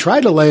now I try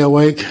to lay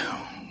awake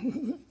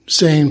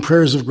saying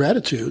prayers of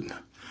gratitude,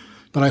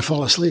 but I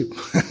fall asleep.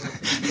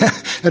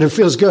 And it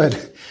feels good.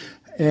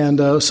 And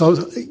so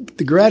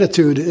the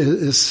gratitude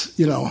is,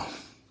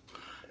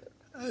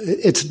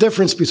 it's the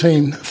difference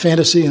between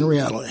fantasy and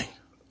reality.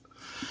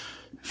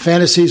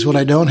 Fantasy is what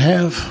I don't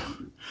have.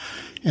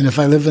 And if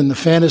I live in the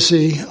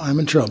fantasy, I'm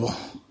in trouble.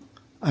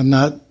 I'm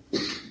not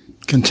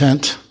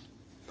content.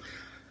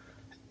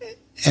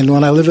 And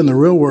when I live in the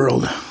real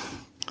world,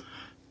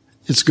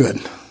 it's good.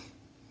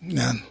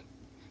 And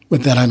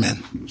with that, I'm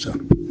in. So,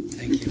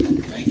 thank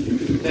you. Thank you.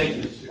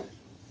 Thank you.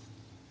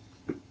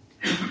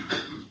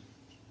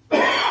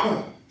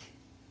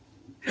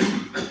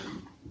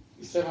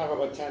 We still have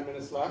about 10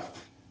 minutes left.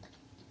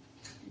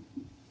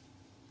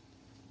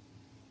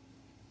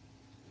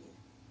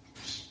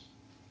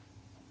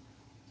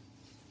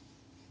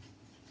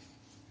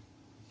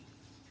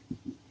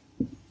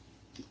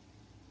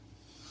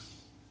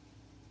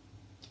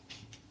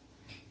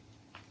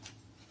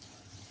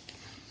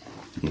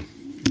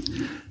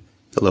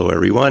 Hello,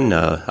 everyone.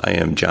 I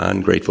am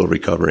John, grateful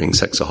recovering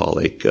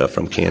sexaholic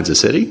from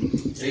Kansas City.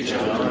 Hey,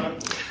 John.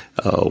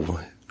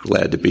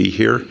 Glad to be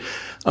here.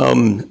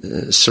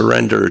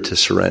 Surrender to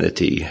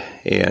serenity.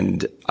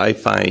 And I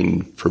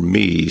find, for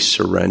me,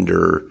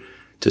 surrender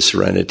to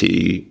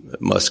serenity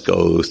must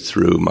go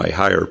through my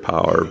higher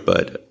power,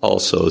 but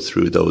also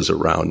through those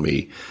around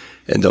me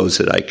and those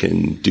that I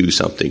can do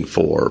something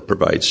for,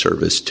 provide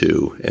service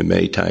to. And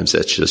many times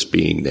that's just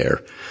being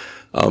there.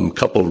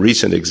 Couple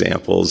recent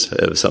examples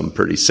of something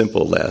pretty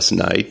simple last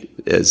night.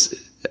 As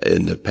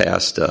in the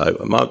past, I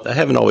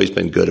haven't always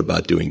been good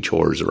about doing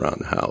chores around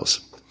the house.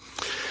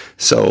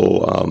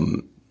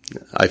 So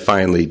I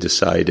finally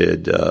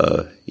decided,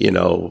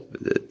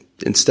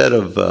 instead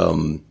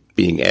of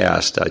being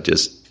asked, I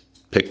just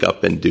pick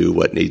up and do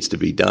what needs to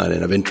be done.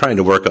 And I've been trying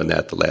to work on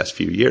that the last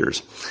few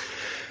years.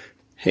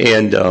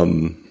 And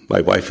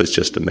my wife was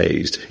just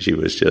amazed. She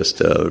was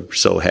just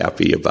so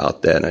happy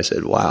about that. And I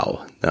said,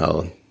 wow,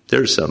 now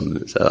there's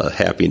some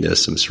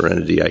happiness, some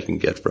serenity I can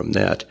get from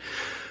that.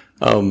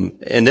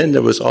 And then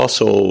there was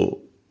also,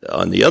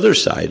 on the other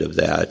side of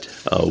that,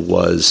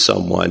 was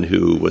someone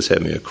who was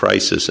having a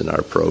crisis in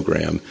our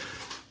program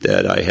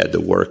that I had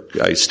to work.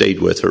 I stayed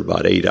with for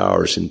about 8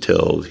 hours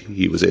until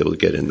he was able to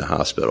get in the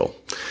hospital.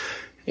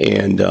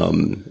 And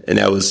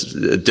that was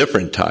a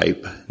different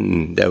type.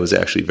 And that was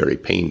actually very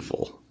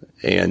painful.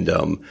 And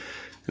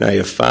I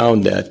have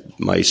found that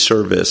my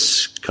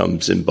service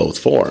comes in both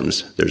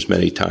forms. There's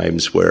many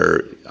times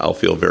where I'll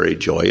feel very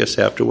joyous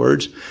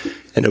afterwards,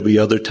 and there'll be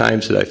other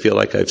times that I feel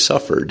like I've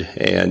suffered,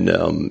 and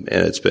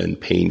it's been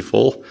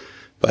painful,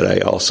 But I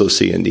also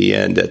see in the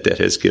end that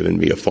has given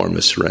me a form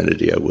of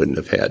serenity I wouldn't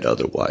have had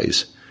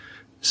otherwise.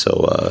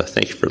 So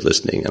thank you for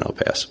listening, and I'll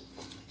pass.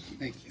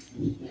 Thank you.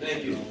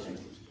 Thank you.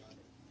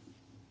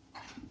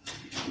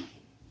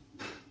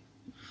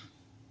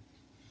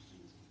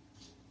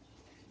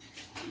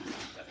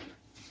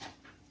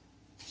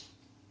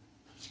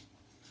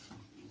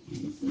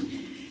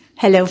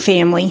 Hello,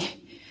 family.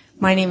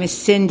 My name is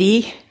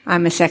Cindy.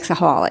 I'm a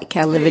sexaholic.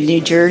 I live in New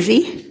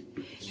Jersey.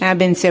 And I've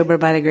been sober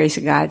by the grace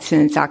of God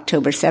since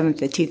October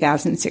 7th of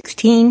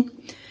 2016.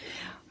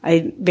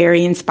 I'm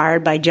very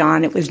inspired by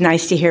John. It was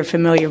nice to hear a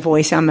familiar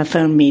voice. I'm a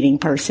phone meeting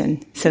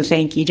person. So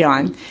thank you,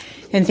 John.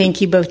 And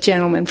thank you both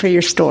gentlemen for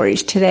your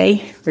stories today,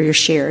 for your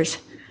shares.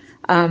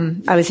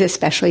 I was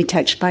especially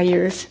touched by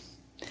yours.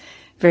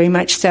 Very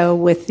much so,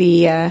 with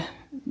the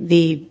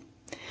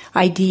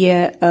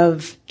idea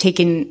of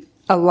taking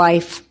a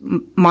life,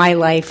 my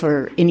life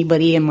or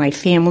anybody in my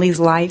family's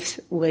life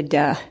would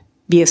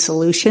be a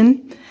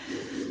solution.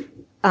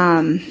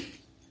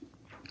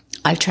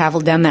 I've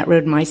traveled down that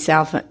road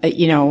myself.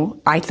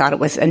 I thought it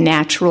was a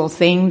natural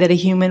thing that a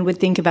human would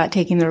think about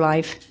taking their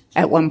life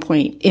at one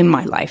point in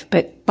my life.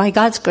 But by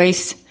God's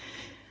grace,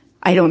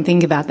 I don't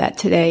think about that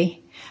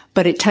today.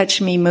 But it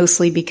touched me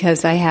mostly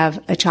because I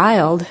have a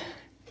child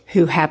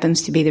who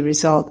happens to be the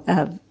result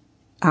of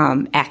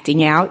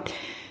acting out,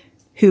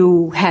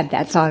 who had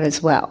that thought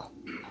as well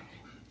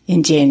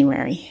in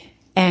January.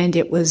 And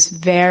it was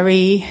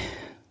very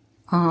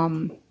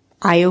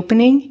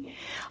eye-opening.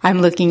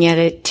 I'm looking at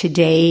it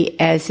today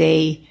as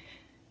a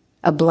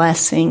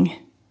blessing,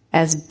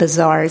 as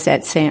bizarre as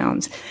that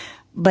sounds.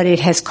 But it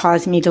has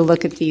caused me to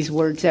look at these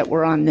words that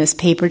were on this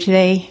paper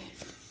today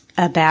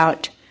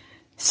about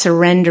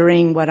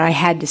surrendering. What I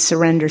had to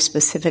surrender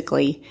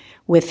specifically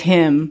with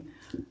him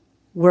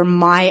were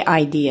my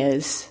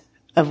ideas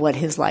of what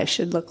his life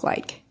should look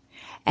like.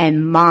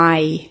 And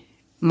my,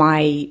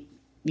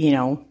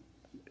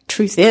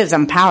 truth is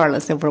I'm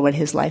powerless over what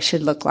his life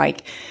should look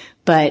like.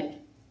 But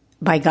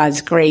by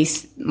God's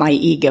grace, my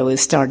ego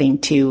is starting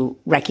to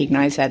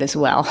recognize that as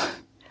well.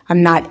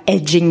 I'm not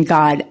edging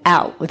God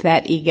out with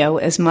that ego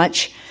as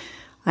much.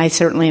 I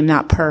certainly am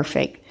not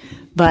perfect.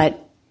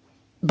 But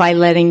by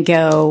letting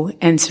go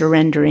and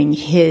surrendering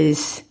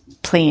his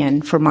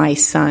plan for my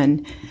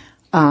son,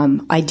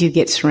 I do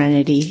get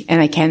serenity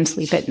and I can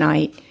sleep at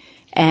night.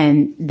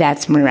 And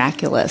that's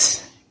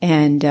miraculous.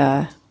 And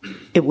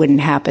it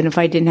wouldn't happen if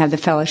I didn't have the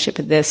fellowship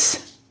of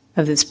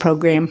this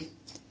program.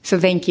 So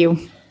thank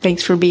you.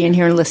 Thanks for being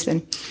here and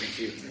listening. Thank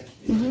you.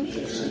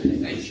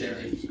 Mm-hmm. Thanks,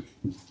 Sherry.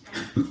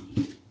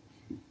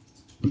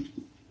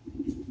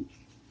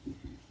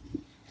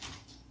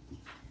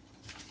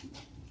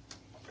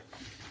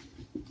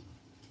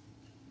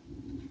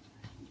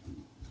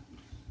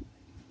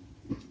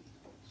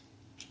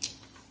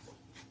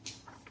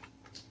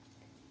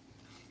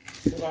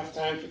 We'll have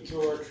time for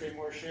 2 or 3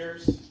 more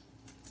shares.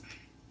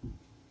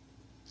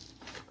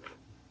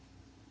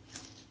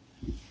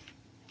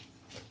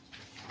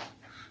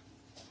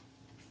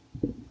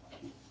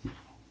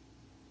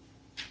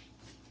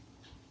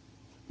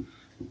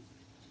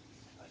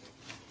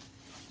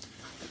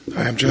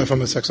 Hi, I'm Jeff.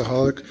 I'm a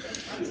sexaholic.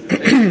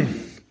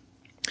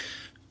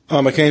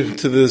 I came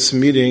to this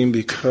meeting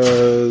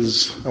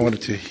because I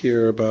wanted to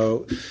hear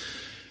about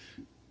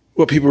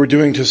what people were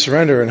doing to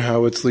surrender and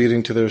how it's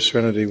leading to their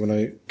serenity. When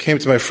I came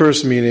to my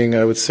first meeting,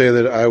 I would say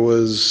that I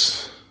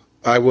was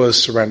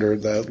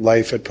surrendered, that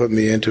life had put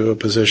me into a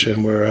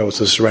position where I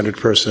was a surrendered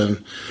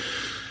person.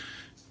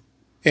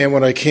 And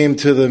when I came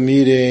to the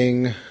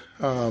meeting,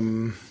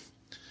 I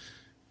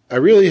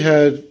really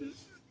had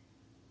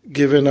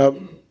given up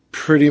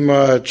pretty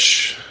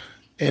much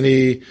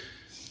any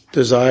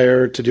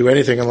desire to do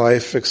anything in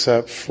life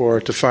except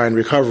for to find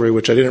recovery,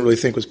 which I didn't really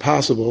think was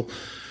possible.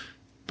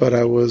 But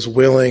I was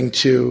willing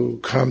to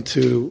come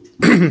to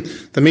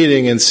the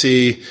meeting and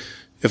see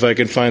if I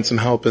could find some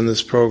help in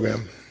this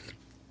program.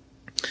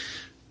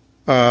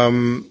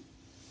 And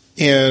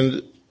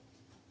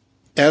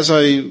as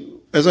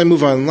I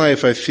move on in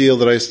life, I feel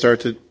that I start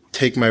to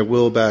take my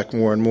will back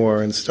more and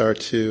more and start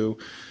to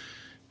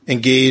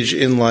engage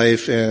in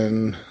life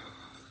in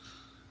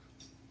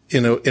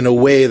a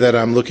way that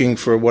I'm looking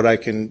for what I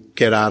can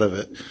get out of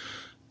it.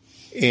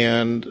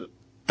 And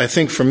I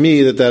think for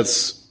me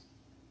that's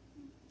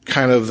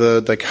kind of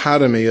the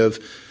dichotomy of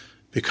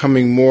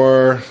becoming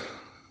more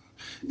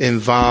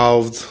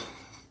involved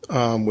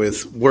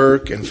with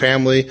work and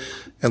family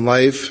and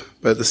life,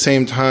 but at the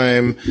same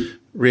time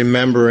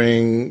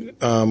remembering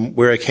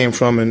where I came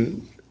from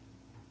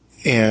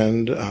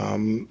and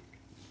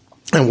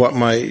what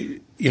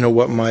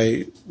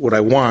I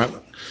want,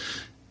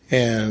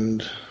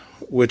 and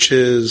which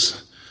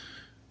is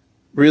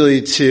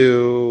really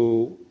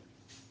to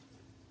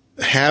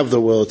have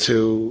the will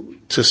to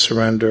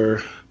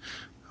surrender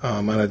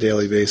on a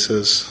daily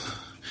basis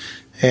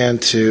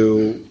and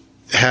to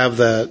have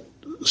that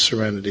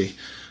serenity,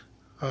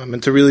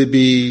 and to really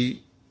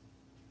be,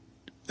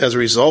 as a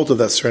result of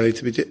that serenity,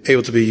 to be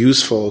able to be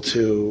useful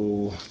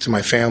to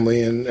my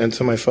family and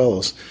to my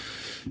fellows.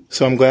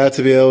 So I'm glad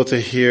to be able to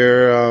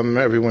hear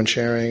everyone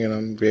sharing, and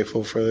I'm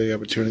grateful for the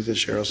opportunity to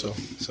share also.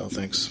 So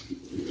thanks.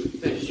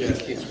 Thanks,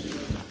 Jackie.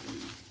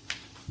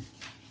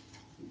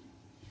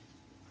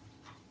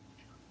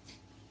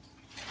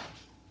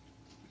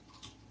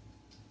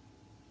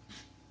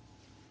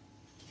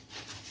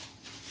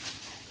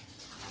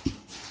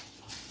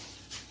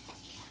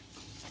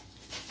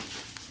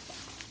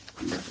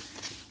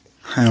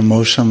 Hi, I'm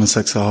Moshe. I'm a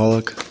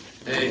sexaholic.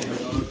 Hey.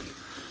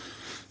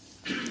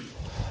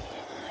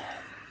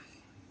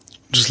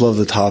 Just love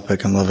the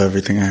topic and love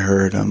everything I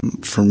heard.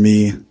 For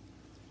me,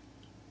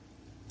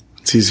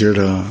 it's easier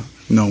to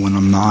know when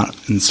I'm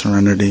not in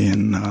Serenity,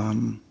 and I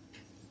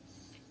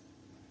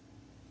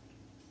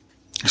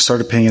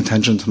started paying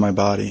attention to my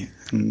body,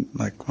 and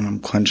like when I'm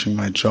clenching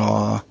my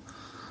jaw,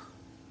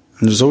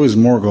 and there's always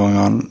more going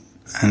on,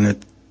 and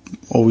it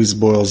always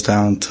boils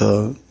down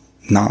to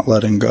not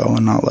letting go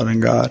and not letting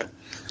God.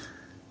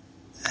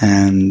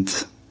 And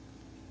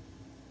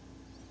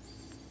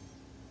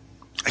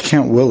I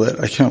can't will it.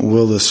 I can't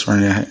will this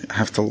Serenity. I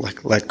have to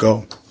let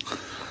go.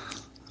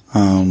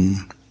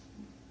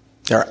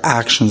 There are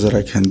actions that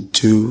I can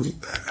do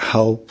that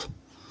help,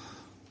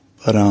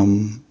 but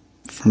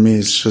for me,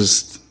 it's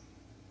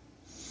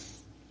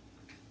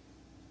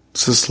a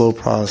slow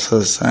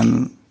process,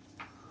 and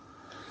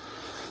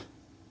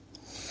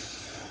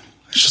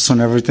it's just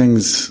when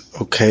everything's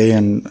okay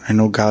and I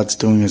know God's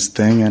doing His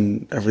thing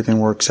and everything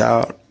works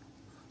out.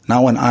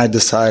 Not when I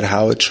decide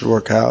how it should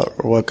work out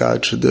or what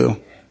God should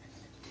do.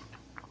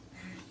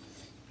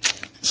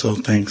 So,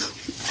 thanks.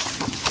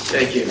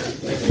 Thank you.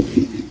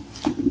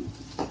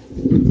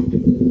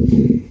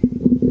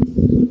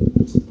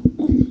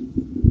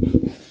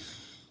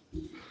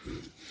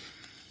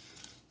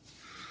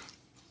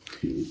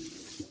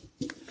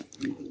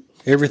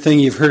 Everything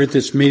you've heard at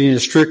this meeting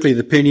is strictly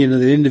the opinion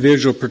of the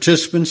individual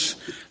participants.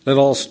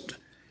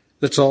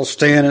 Let's all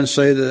stand and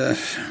say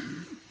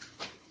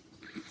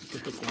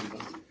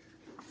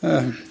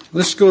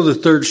let's go to the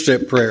third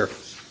step prayer.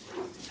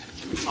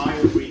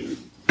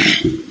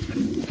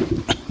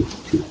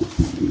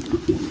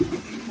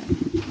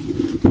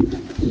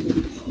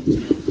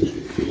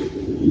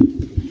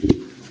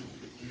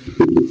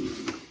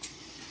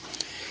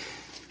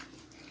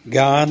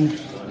 God,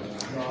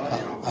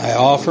 I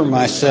offer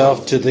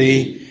myself to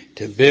Thee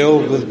to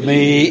build with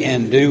me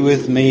and do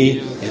with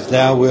me as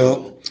Thou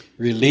wilt.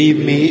 Relieve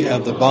me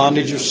of the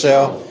bondage of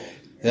self,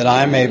 that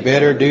I may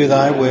better do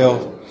Thy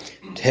will.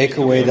 Take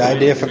away Thy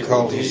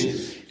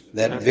difficulties,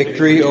 that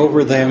victory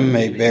over them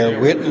may bear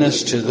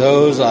witness to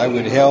those I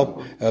would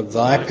help of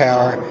Thy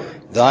power,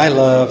 Thy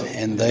love,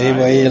 and Thy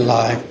way of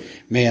life.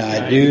 May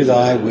I do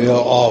Thy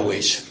will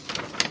always.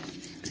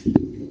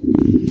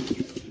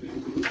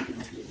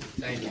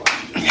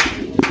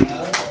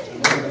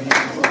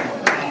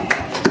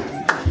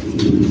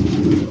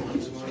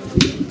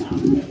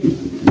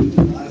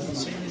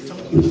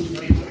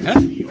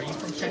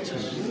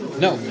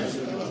 No.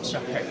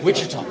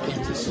 Wichita,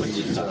 Kansas.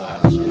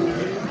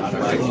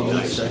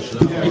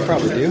 You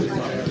probably do.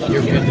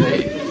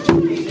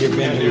 You've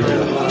been to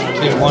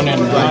one in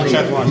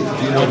Rochester. Do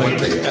you know the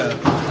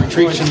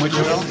retreats in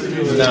Wichita?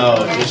 No,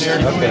 just here,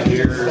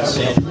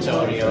 San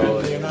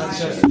Antonio. You're not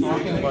just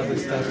talking about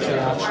this stuff.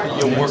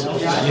 You work.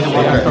 You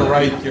don't have to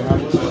write. You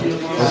have to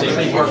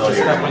take work to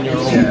step on your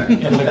own.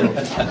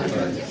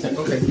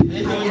 Okay.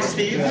 Hey,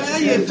 Steve. How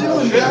you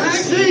doing? Good to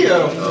see you.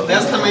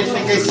 Last time I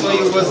think I saw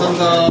you was on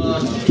the.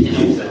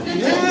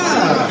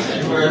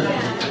 Yeah. You were.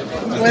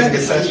 I think a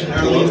session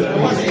early in the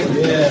morning.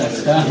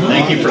 Yes.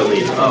 Thank you for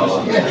leaving.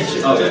 Oh. Yes.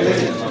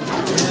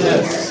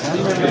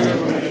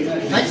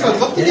 Thanks. I'd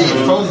love to get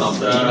your phone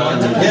number.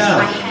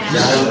 Yeah.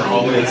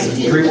 It's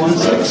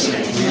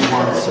 316.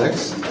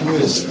 316. It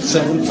was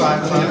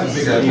 755.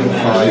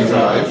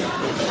 755.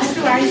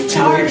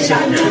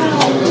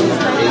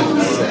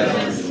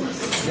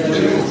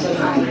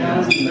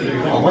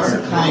 2872. What's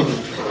the time?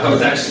 I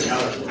was actually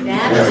out.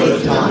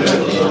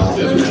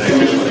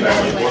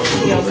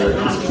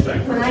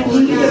 When I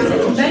came here at the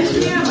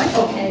convention, I'm like,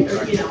 okay,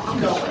 I'm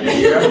going.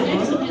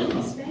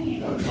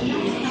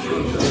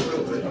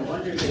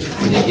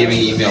 When you're giving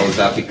email, is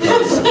that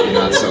because you're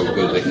not so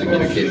good at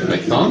communicating by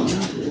phone?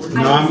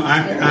 No,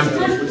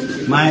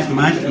 I'm my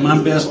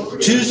best.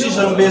 Tuesdays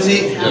I'm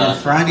busy.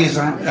 Fridays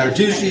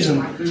Tuesdays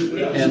and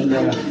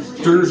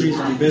Thursdays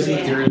I'm busy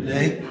during the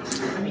day.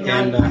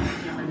 And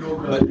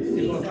but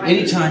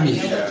anytime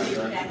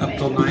up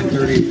till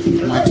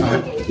 9:30 my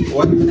time.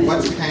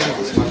 What's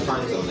Kansas? What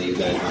time zone are you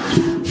guys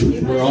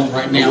on? We're on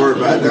right now. We're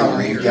about down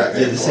here. You're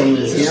the same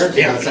as here?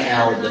 Yeah. That's an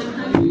hour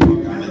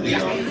different.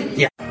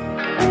 Yeah.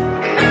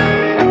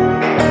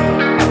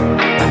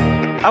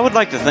 I would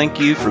like to thank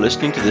you for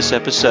listening to this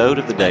episode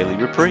of the Daily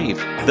Reprieve,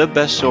 the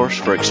best source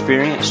for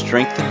experience,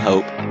 strength, and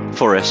hope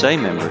for SA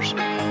members.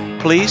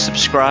 Please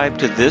subscribe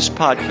to this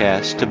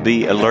podcast to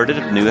be alerted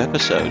of new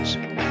episodes.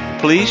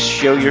 Please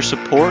show your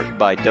support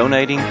by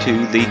donating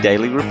to the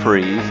Daily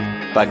Reprieve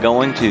by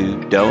going to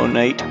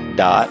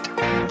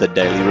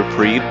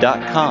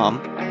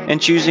donate.thedailyreprieve.com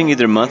and choosing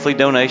either monthly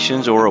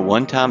donations or a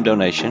one-time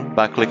donation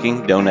by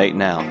clicking Donate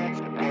Now.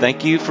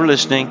 Thank you for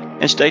listening,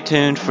 and stay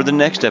tuned for the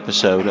next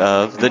episode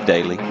of The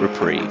Daily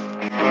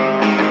Reprieve.